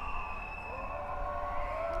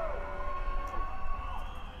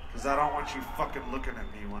 Because I don't want you fucking looking at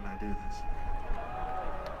me when I do this.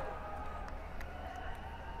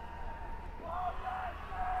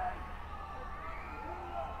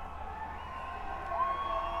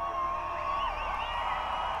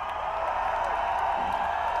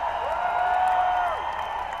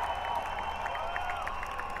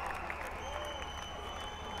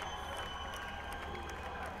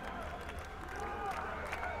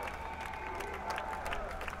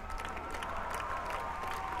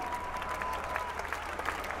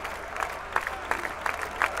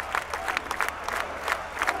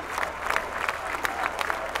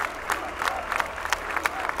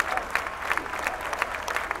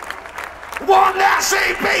 One last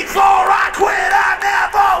thing before I quit, I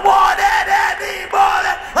never wanted any more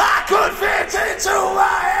than I could fit into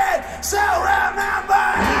my head. So remember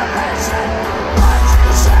everything, what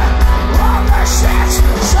you said, all the shit,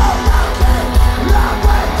 so lucky, love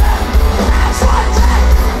with it, that's one thing,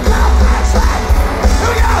 love that's right.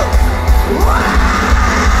 Here we go!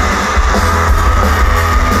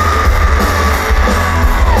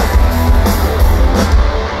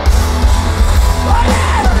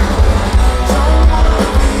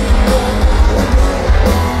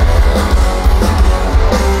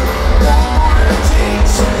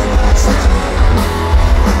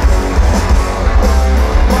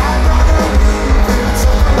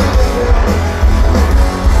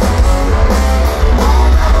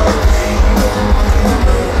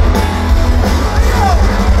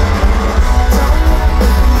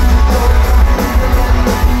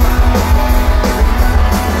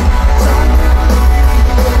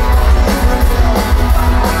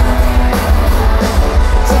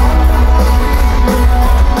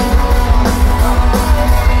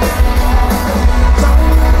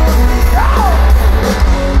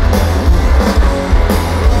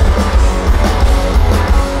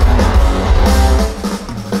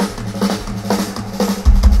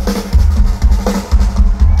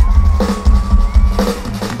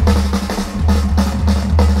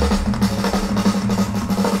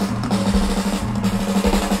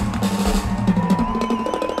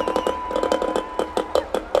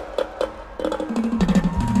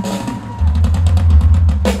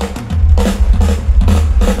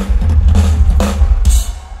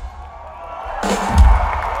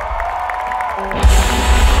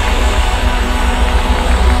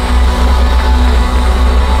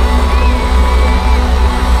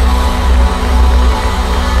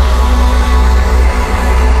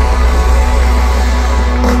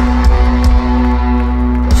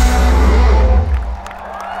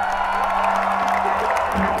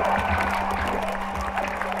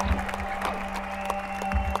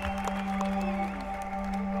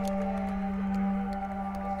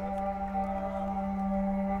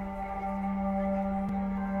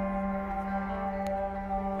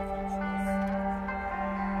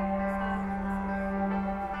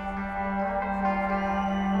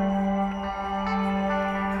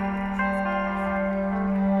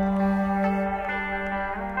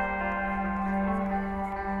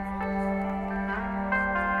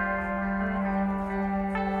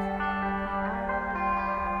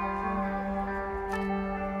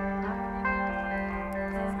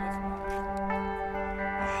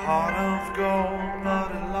 Heart of gold,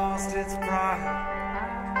 but it lost its pride.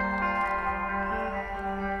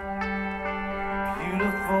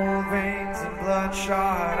 Beautiful veins and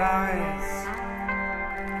bloodshot eyes.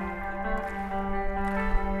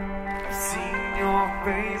 I've seen your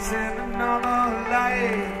face in another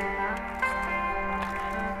light.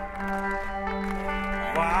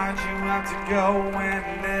 Why'd you have to go and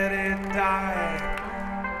let it die?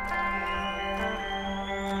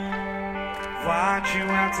 Why'd you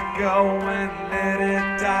have to go and let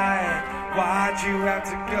it die? Why'd you have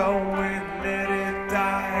to go and let it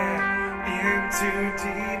die? In too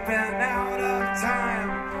deep and out of time.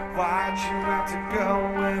 Why'd you have to go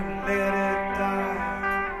and let it die?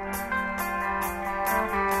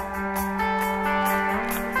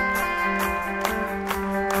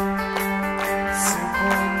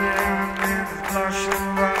 Simple man and his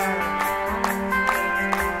blushing bride.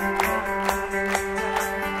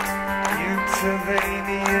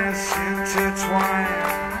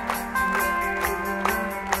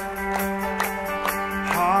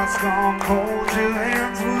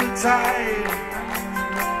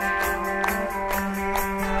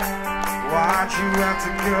 Why'd you have to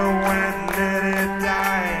go and let it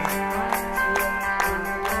die?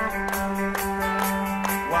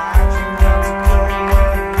 Why'd you have to go and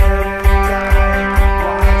let it die?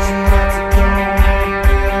 Why'd you have to go and let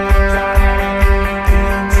it die?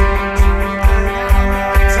 Into the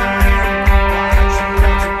out of time. Why'd you have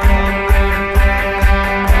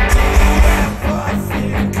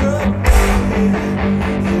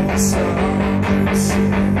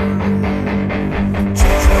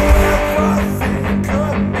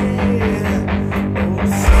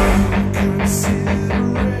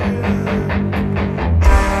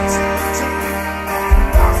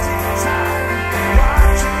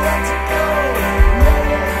to go and let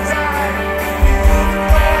it die? Do you ever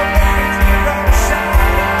think of me?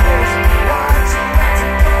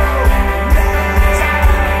 You're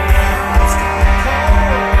so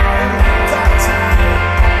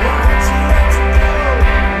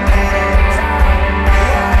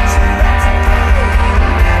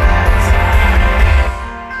considerate.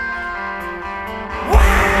 Do you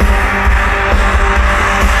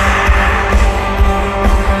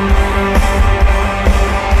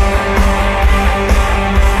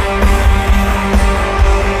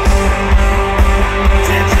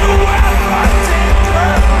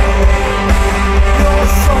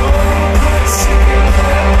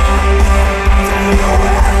ever think of me? Oh,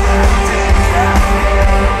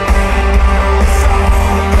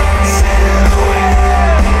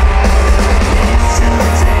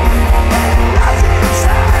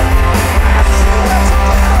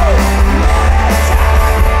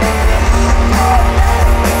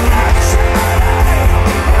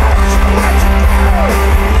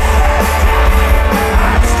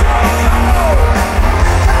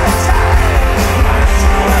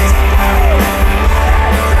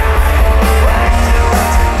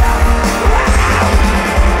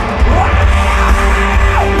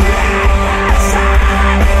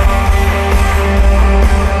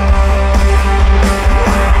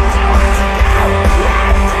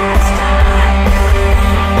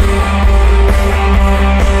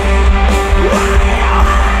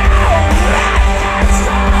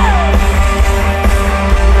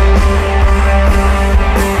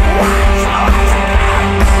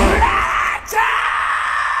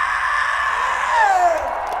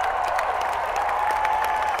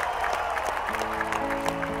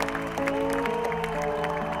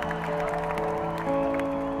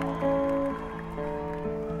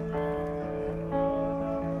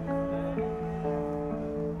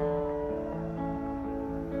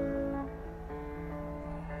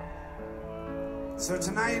 so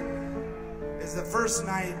tonight is the first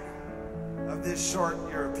night of this short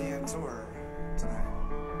European tour tonight.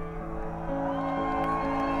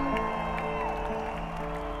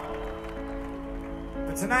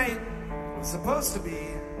 But tonight was supposed to be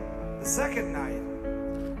the second night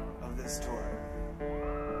of this tour.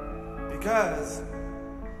 Because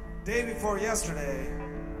day before yesterday,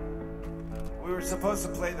 we were supposed to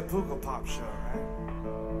play the Pukal Pop show, right?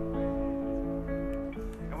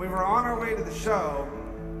 We were on our way to the show,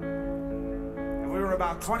 and we were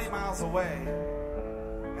about 20 miles away,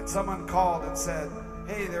 and someone called and said,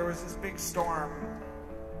 hey, there was this big storm,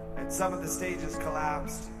 and some of the stages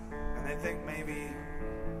collapsed, and they think maybe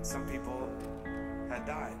some people had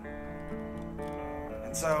died.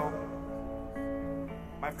 And so,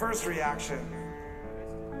 my first reaction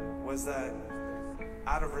was that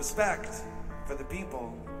out of respect for the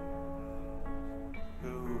people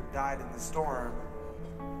who died in the storm,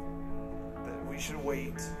 we should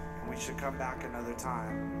wait and we should come back another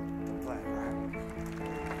time to play, right?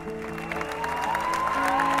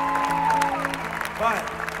 But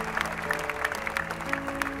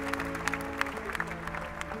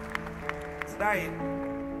tonight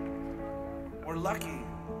we're lucky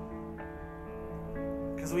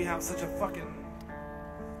because we have such a fucking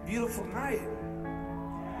beautiful night.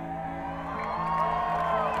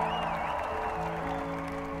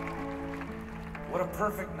 What a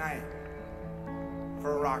perfect night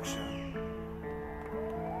for a rock show.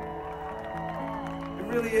 It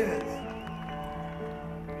really is.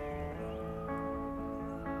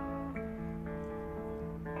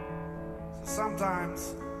 So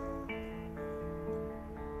sometimes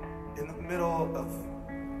in the middle of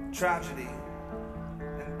tragedy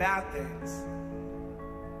and bad things,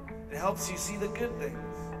 it helps you see the good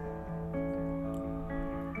things.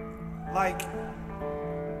 Like,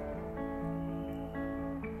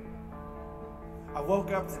 I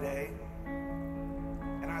woke up today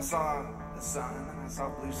and I saw the sun and I saw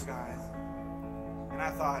blue skies and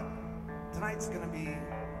I thought, tonight's gonna be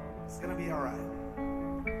all right.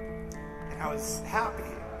 And I was happy.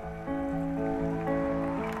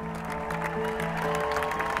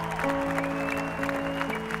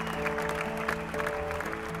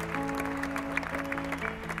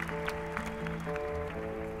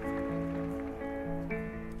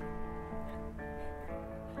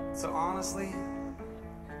 So honestly,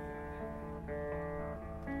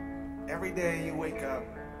 every day you wake up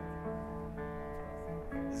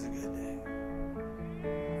is a good day.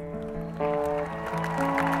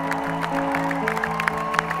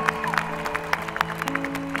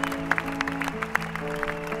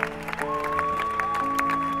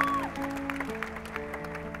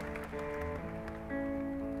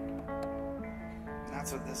 And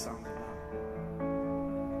that's what this song's about.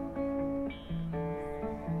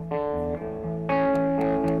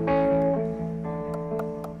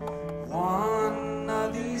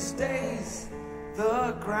 Days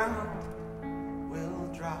the ground will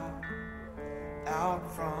drop out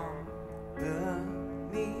from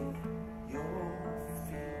beneath your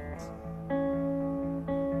feet.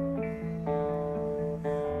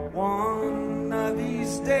 One of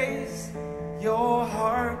these days your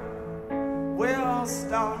heart will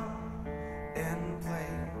stop and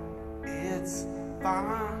play its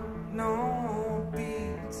final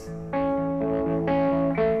beat.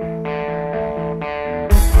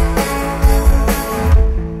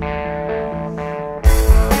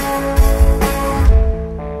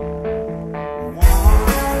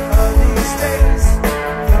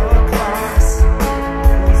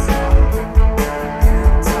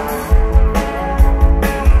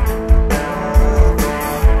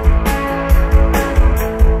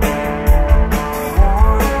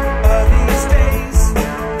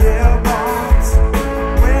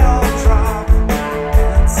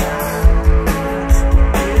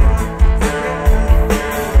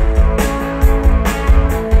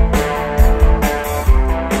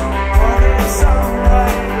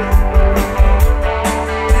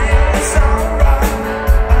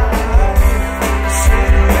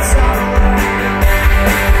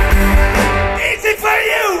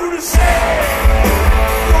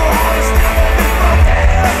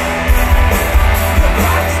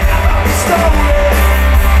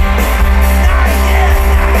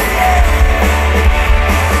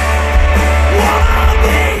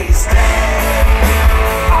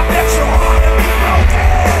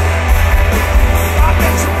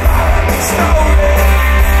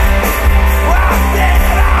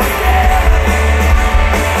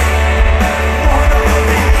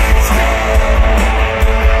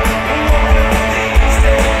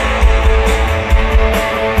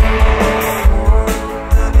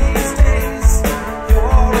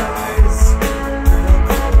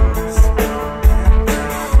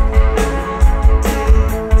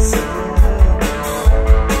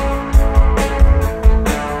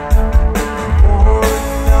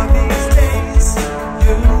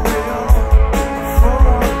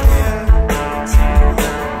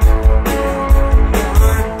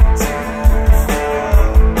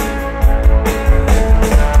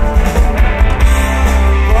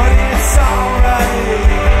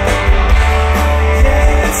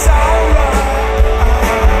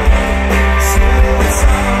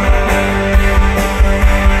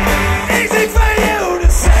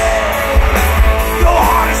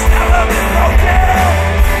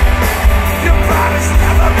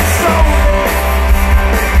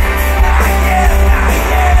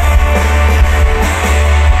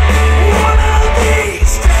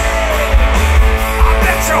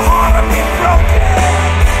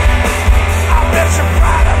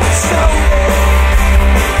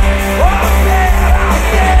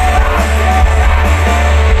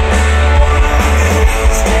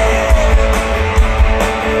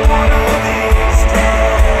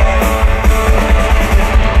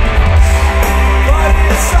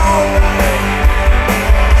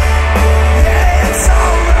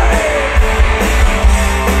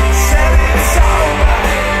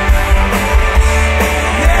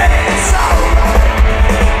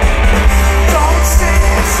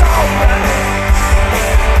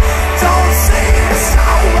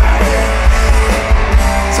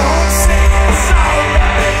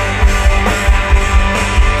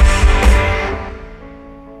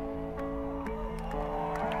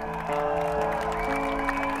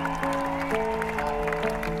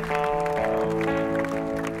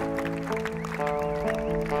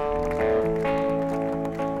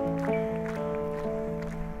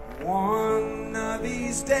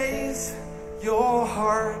 your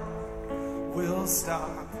heart will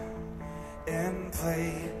stop and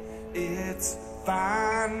play its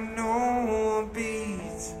final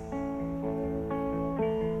beat.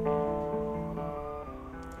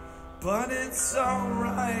 But it's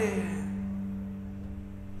alright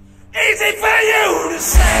Easy for you to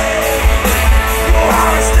say. Your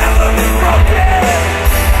heart has never been broken.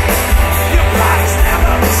 Your body's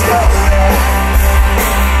never been stolen.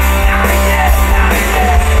 Not yet, not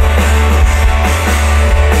yet.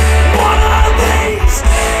 One of these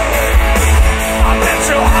days, I bet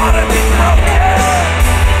your heart will be broken.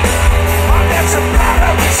 I bet your pride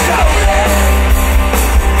will be stolen.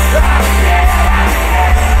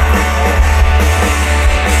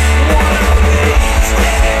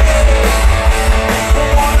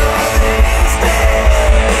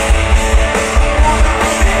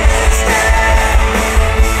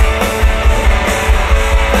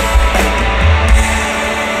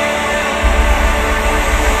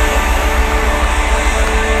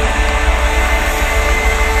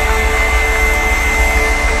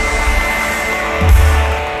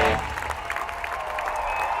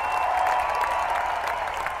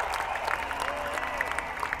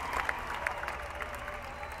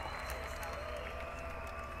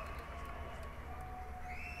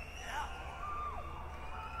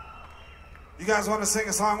 You guys want to sing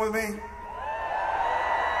a song with me?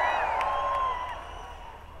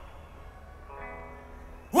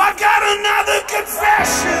 I got another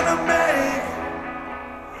confession to make.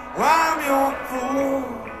 I'm your fool.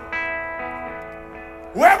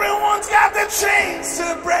 Everyone's got the chains to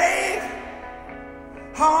break.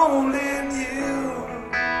 Only you.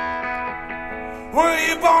 Were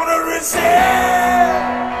you born to resist?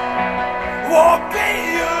 Or pay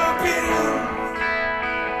your bills?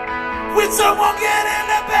 With someone getting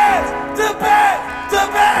the best, the best, the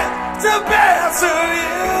best, the best of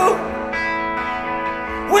you.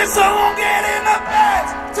 With someone getting the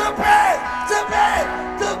best, the best, the best,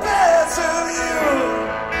 the best of you.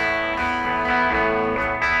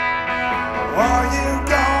 Are you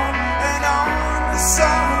gone and on to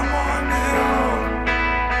someone new?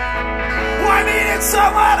 I needed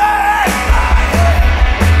someone to hate my head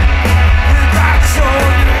without your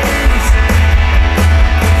news.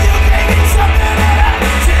 You gave me something that I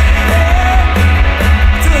didn't have.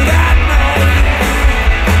 Did I know you?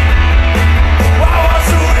 I was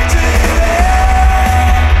waiting there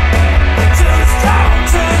to talk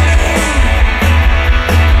to you.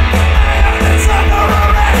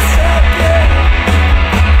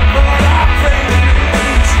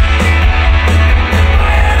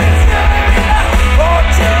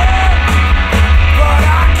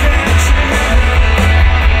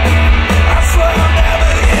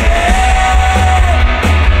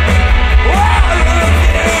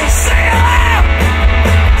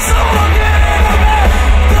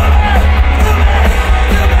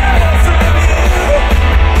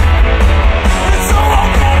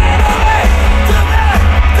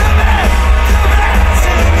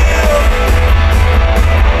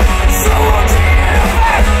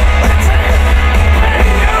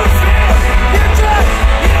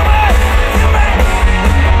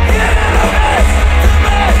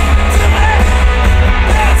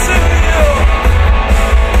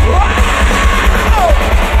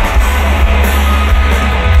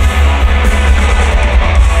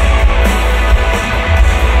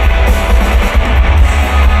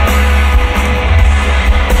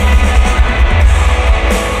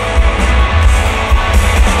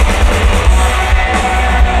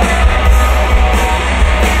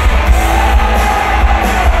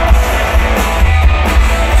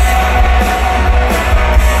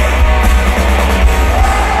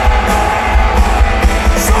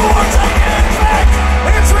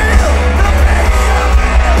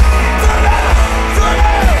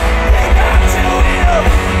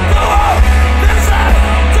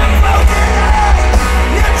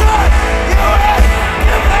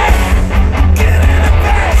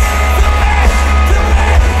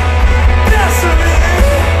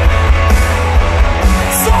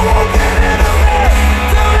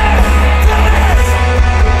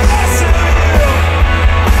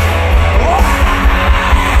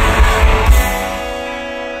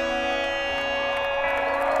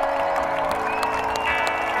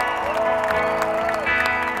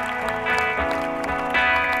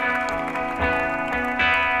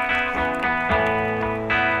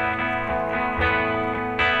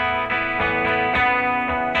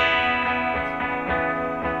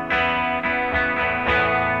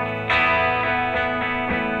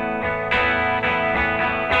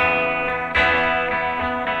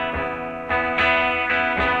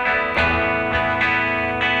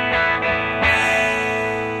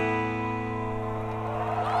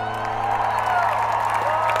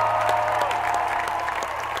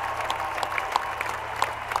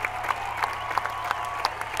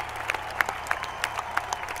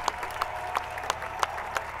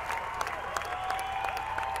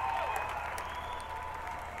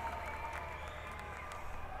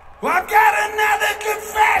 Well, I've got another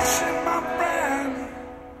confession, my friend.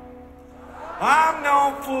 I'm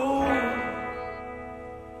no fool.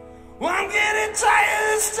 Well, I'm getting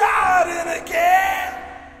tired of starting again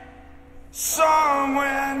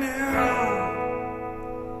somewhere new.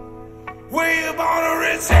 Where you gonna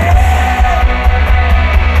resist?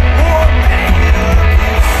 Or make it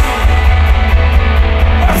again?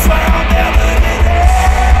 That's why I'll never get it.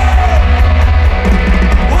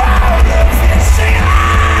 Wow, the fishing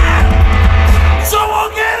line. So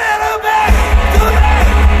we'll get in a bed. Do that,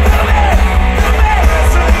 do that, do that.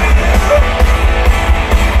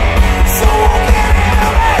 So we'll get in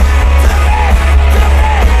a bed. Do that, do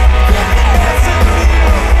that, do that.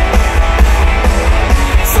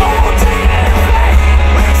 So we'll take it back.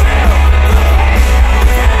 We'll tell the way. We'll just do it.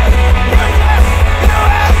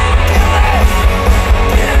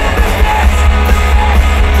 Get in the bed.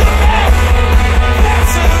 Do that, do that.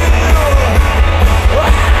 That's a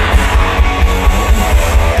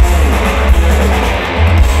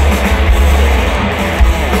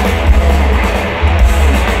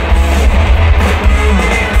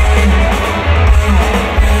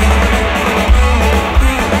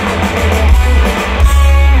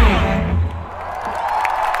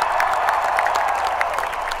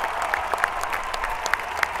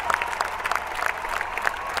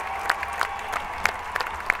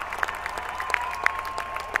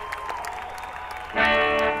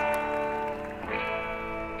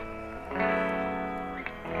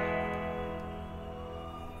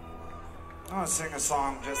I'm gonna sing a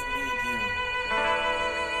song just me and you.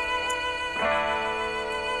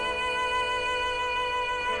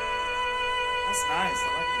 That's nice. I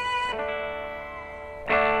like it.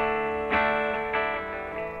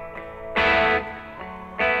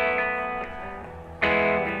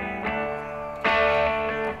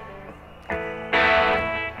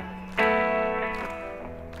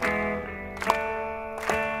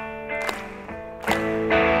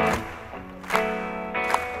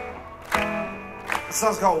 This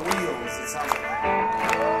song's called Wheels. It sounds like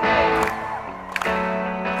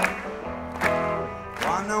I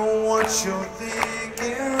know what you're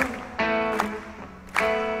thinking.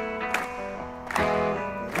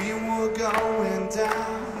 We were going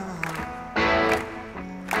down.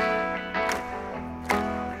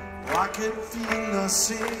 I could feel us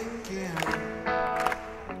sinking.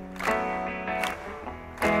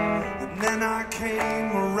 And then I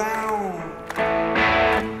came around.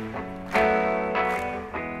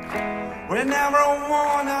 With never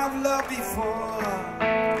one I've loved before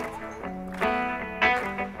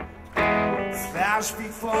flashed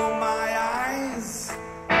before my eyes,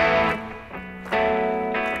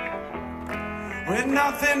 when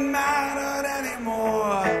nothing mattered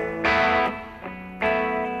anymore.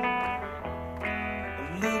 I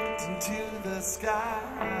looked into the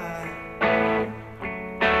sky.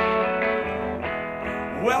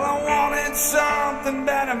 Well, I wanted something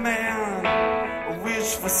better, man.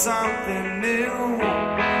 Wish for something new.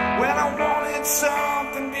 Well, I wanted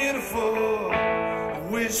something beautiful. I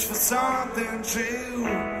wish for something true.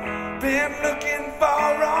 Been looking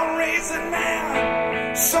for a reason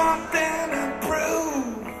now, something to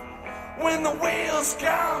prove. When the wheels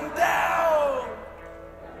come down,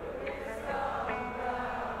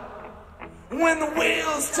 when the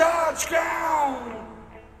wheels touch ground,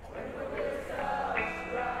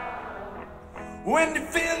 when you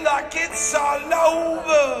feel like it's all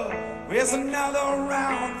over, there's another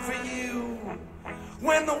round for you.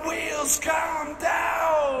 When the wheels come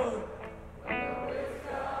down.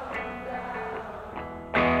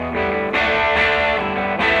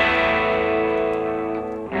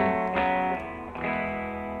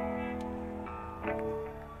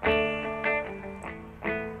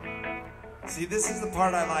 See, this is the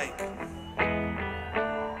part I like,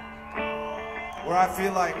 where I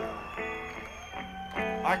feel like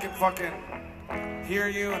I can fucking hear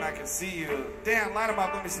you and I can see you. Dan, line them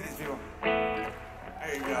up. Let me see these people.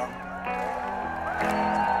 There you go.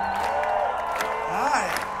 Hi.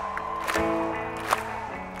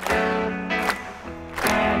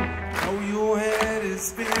 Know your head is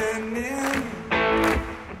spinning.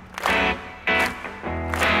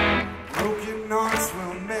 Broken hearts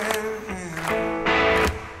will mend.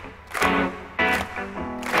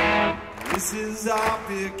 This is our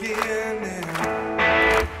beginning.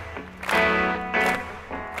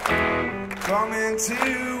 Coming to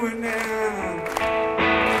an end.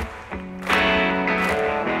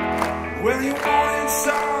 Well, you wanted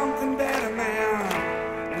something better, man.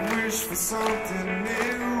 You wish for something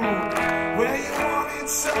new. Well, you wanted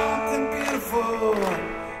something beautiful.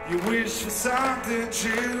 You wish for something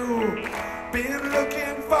true. Been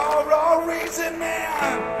looking for for a reason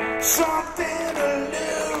and something to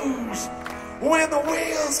lose. When the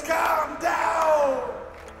wheels come down,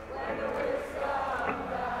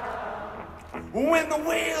 when the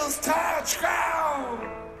wheels touch ground,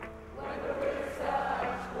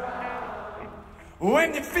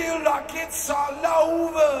 when you feel like it's all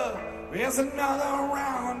over, there's another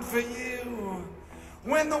round for you.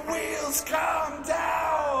 When the wheels come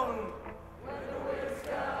down,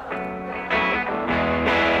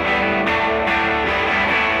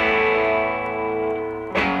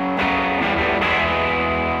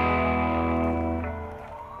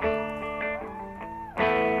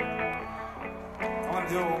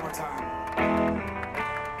 do it one more time.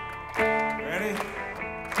 Ready?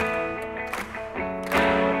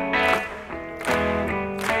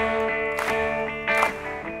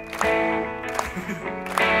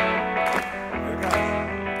 Here it goes.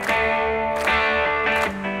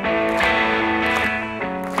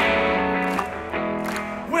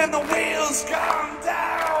 When the wheels come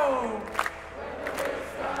down,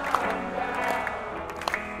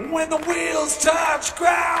 when the wheels touch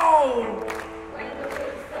ground,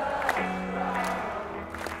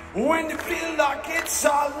 when you feel like it's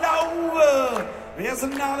all over, there's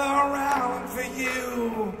another round for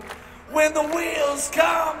you. When the wheels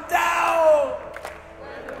come down,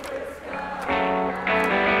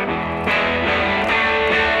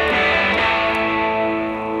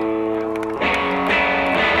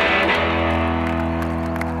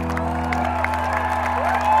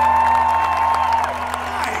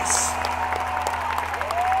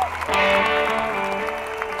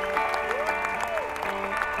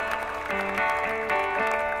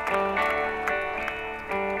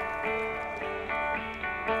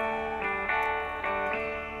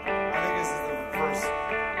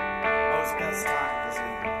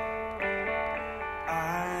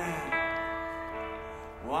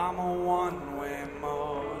 I'm a one-way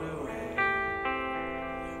motorway.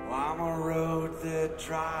 I'm a road that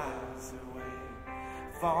drives away,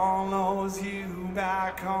 follows you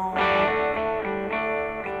back home.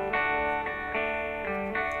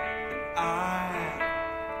 And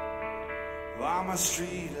I'm a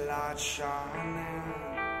street light shining.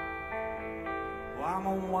 I'm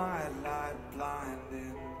a white light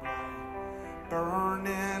blinding bright,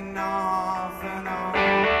 burning off and on.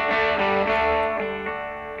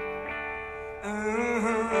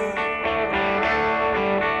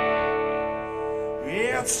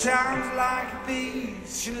 It's times like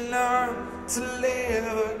these you learn to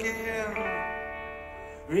live again.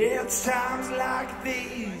 It's times like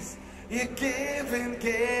these you give and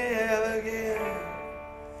give again.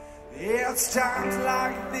 It's times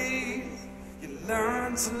like these you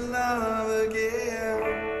learn to love again.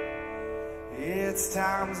 It's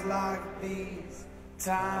times like these,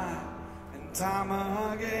 time and time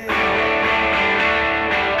again.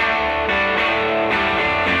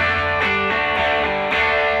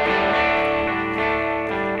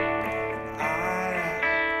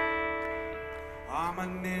 I'm a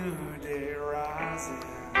new day rising.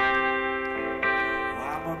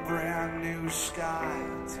 I'm a brand new sky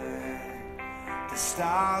today. The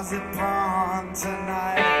stars upon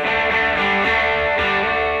tonight.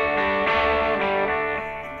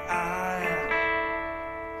 And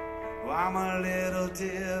I'm a little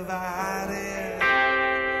divided.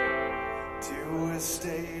 Do we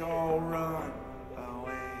stay or run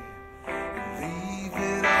away and leave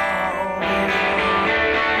it all behind?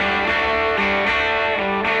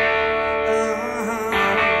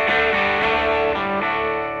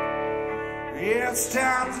 It's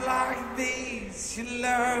times like these you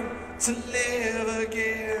learn to live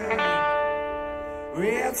again.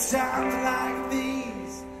 It's times like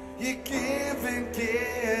these you give and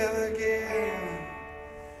give again.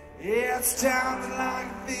 It's times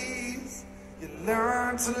like these you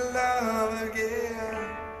learn to love again.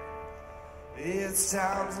 It's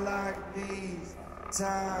times like these,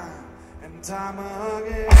 time and time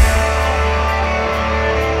again.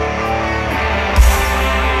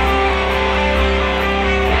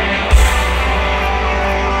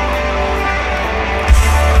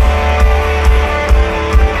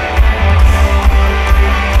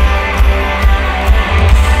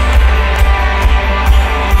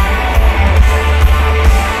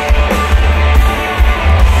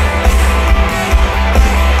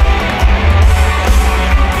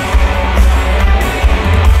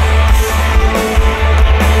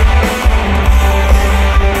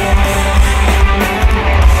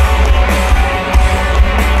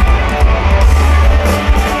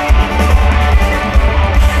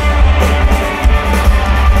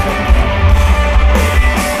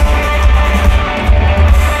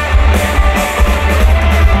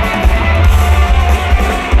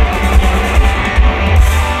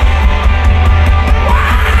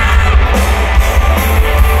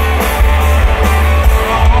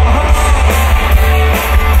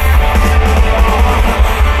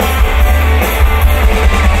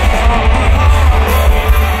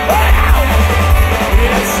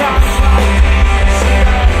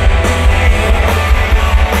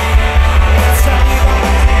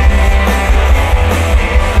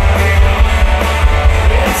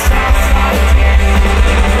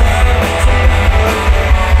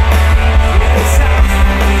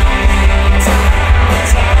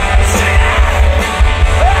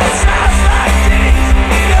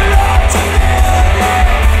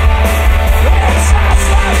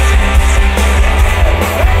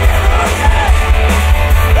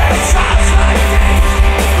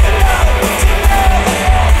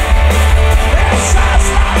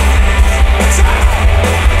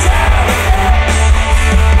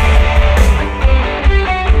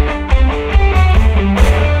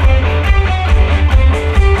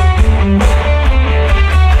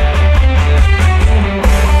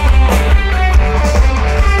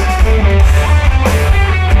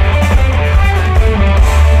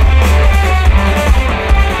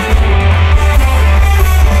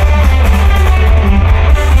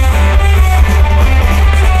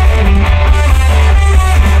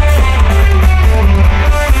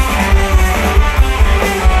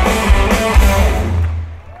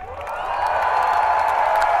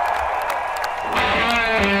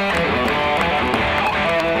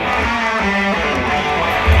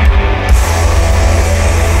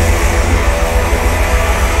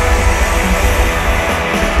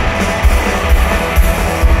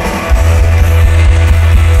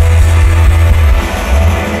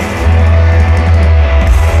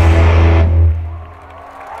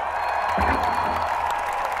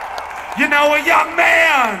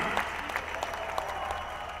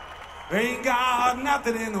 Ain't got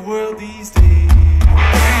nothing in the world these days.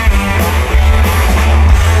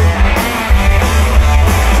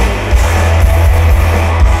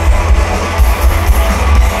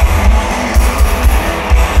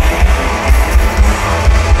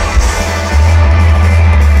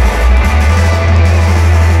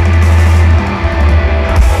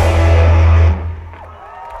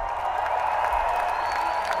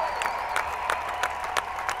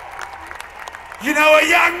 You know a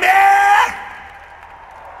young man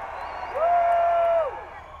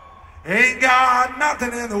ain't got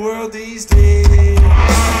nothing in the world these days.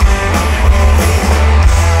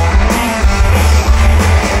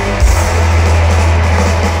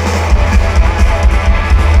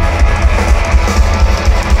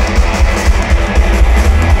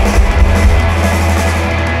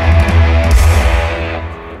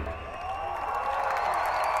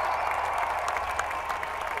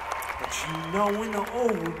 In the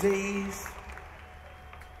old days,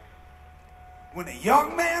 when a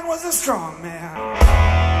young man was a strong man,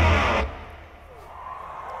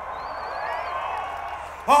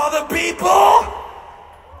 all the people,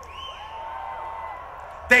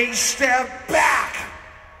 they stepped back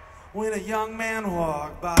when a young man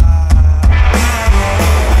walked by.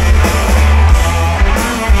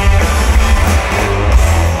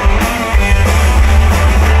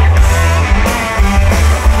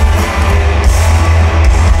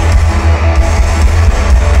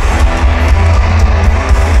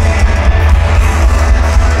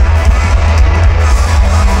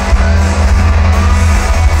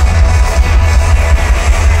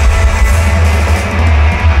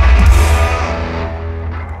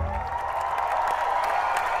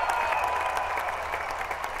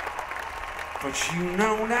 But you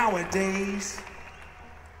know nowadays,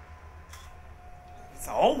 it's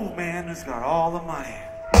the old man who's got all the money.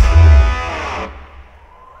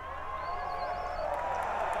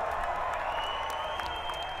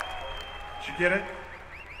 Did you get it?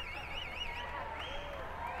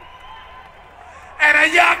 And a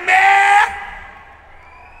young man,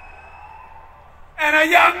 and a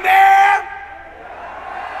young man,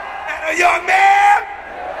 and a young man,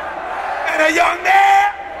 and a young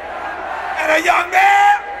man, and a young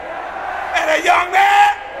man, and a young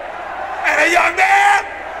man, and a young man,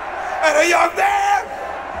 and a young man,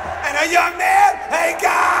 and a young man ain't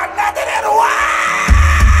got nothing in the world.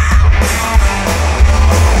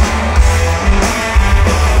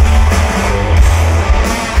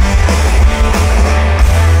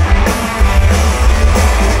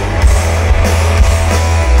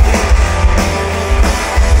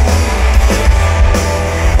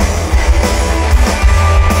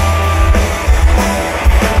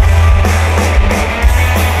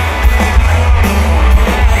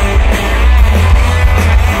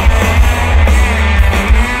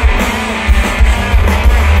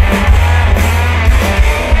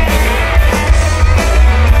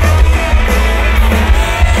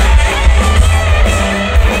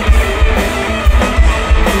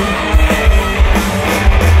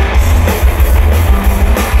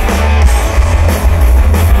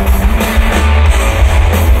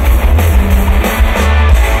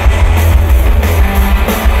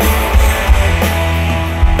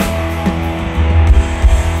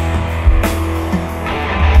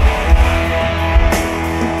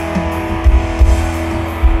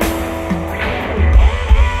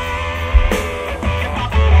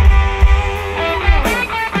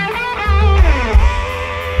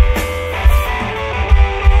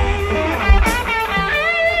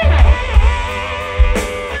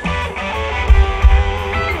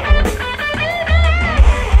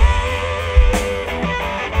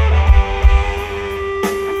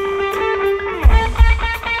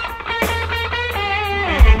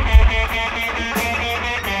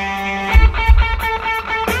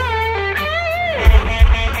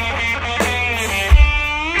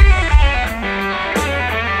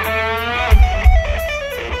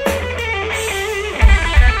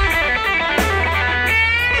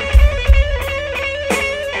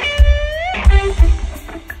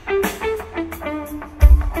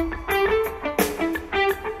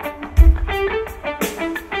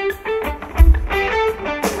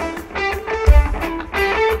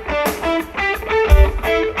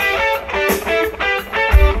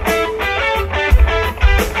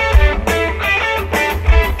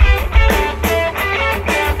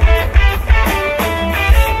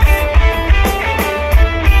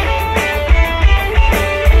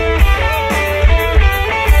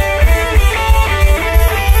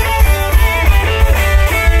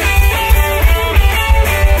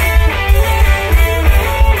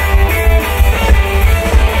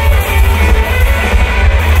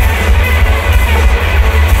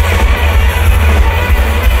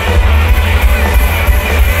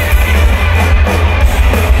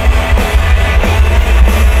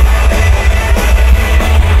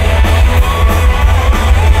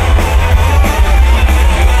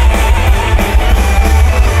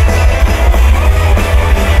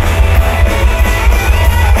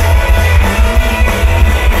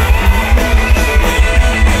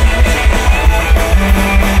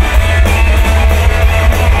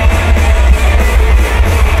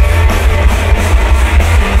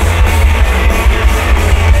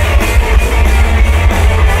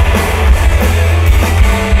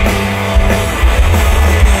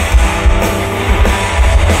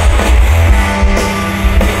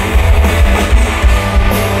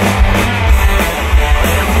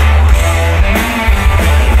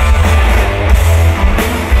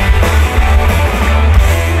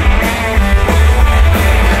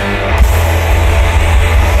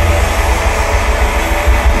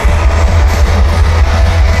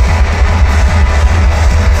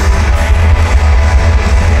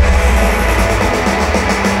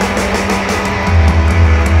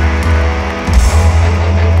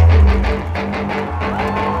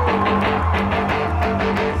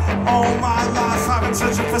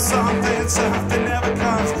 stuff that never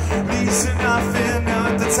comes, leads to nothing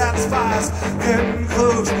that satisfies. Getting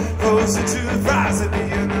close, closer to the prize at the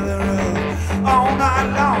end of the road. All night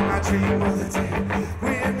long I dream of the day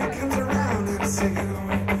when it comes around and it's taken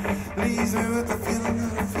away. Leaves me with the feeling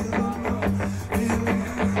that I feel alone.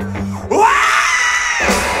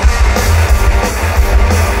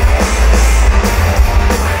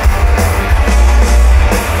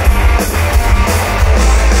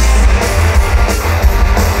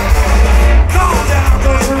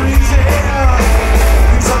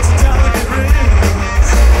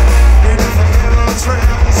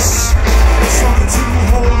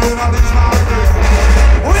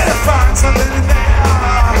 Something in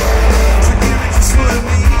there to give it just for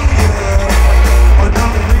me.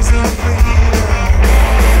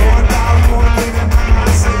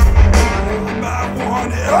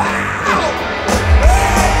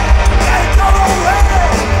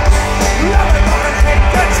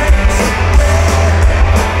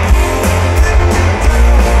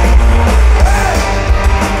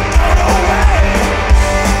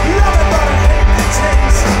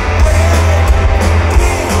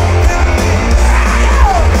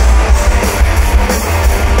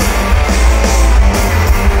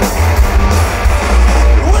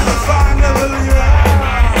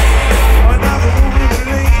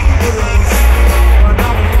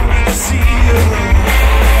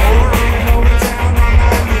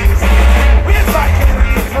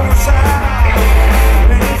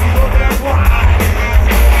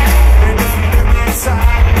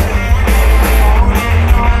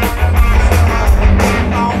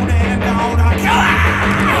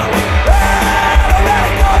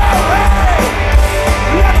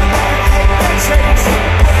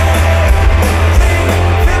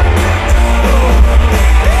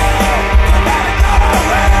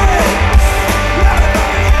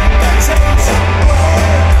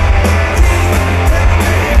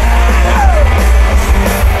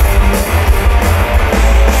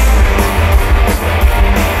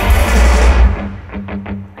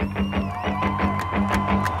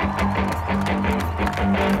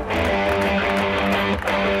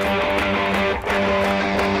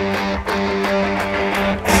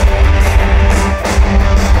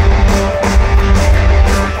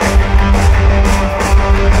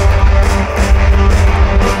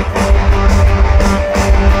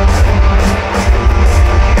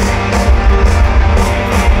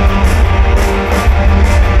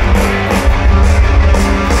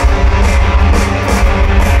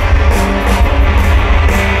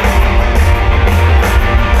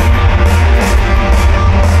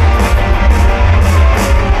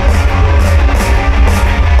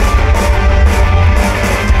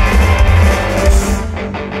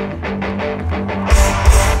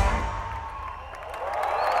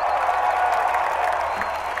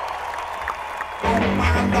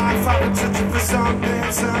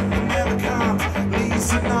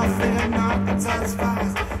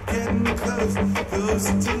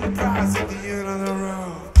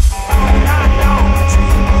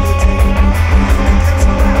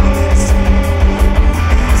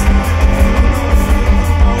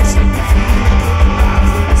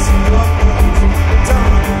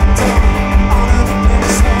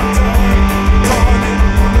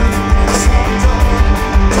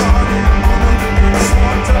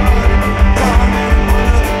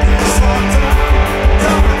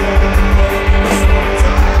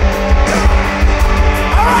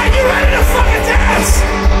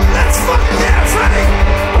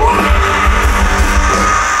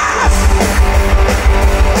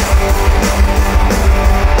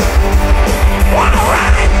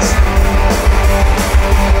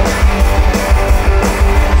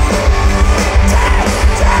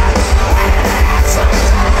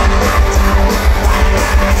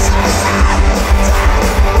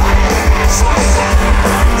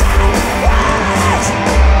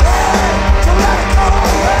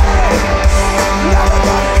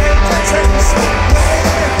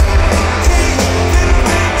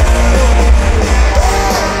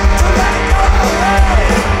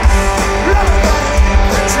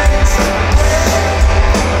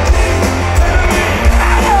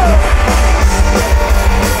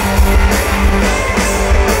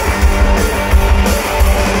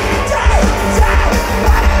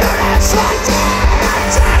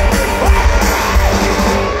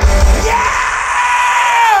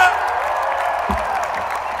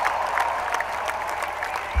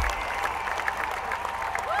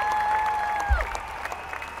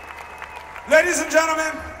 Ladies and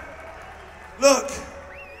gentlemen, look,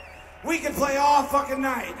 we can play all fucking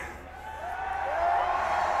night.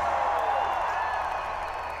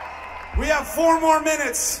 We have 4 more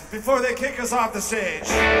minutes before they kick us off the stage.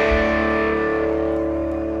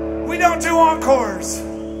 We don't do encores.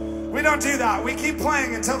 We don't do that. We keep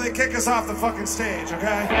playing until they kick us off the fucking stage,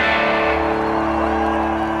 okay?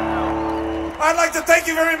 I'd like to thank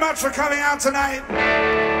you very much for coming out tonight.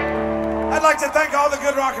 I'd like to thank all the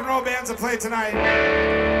good rock and roll bands that played tonight.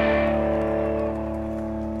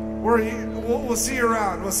 We'll see you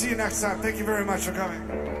around. We'll see you next time. Thank you very much for coming.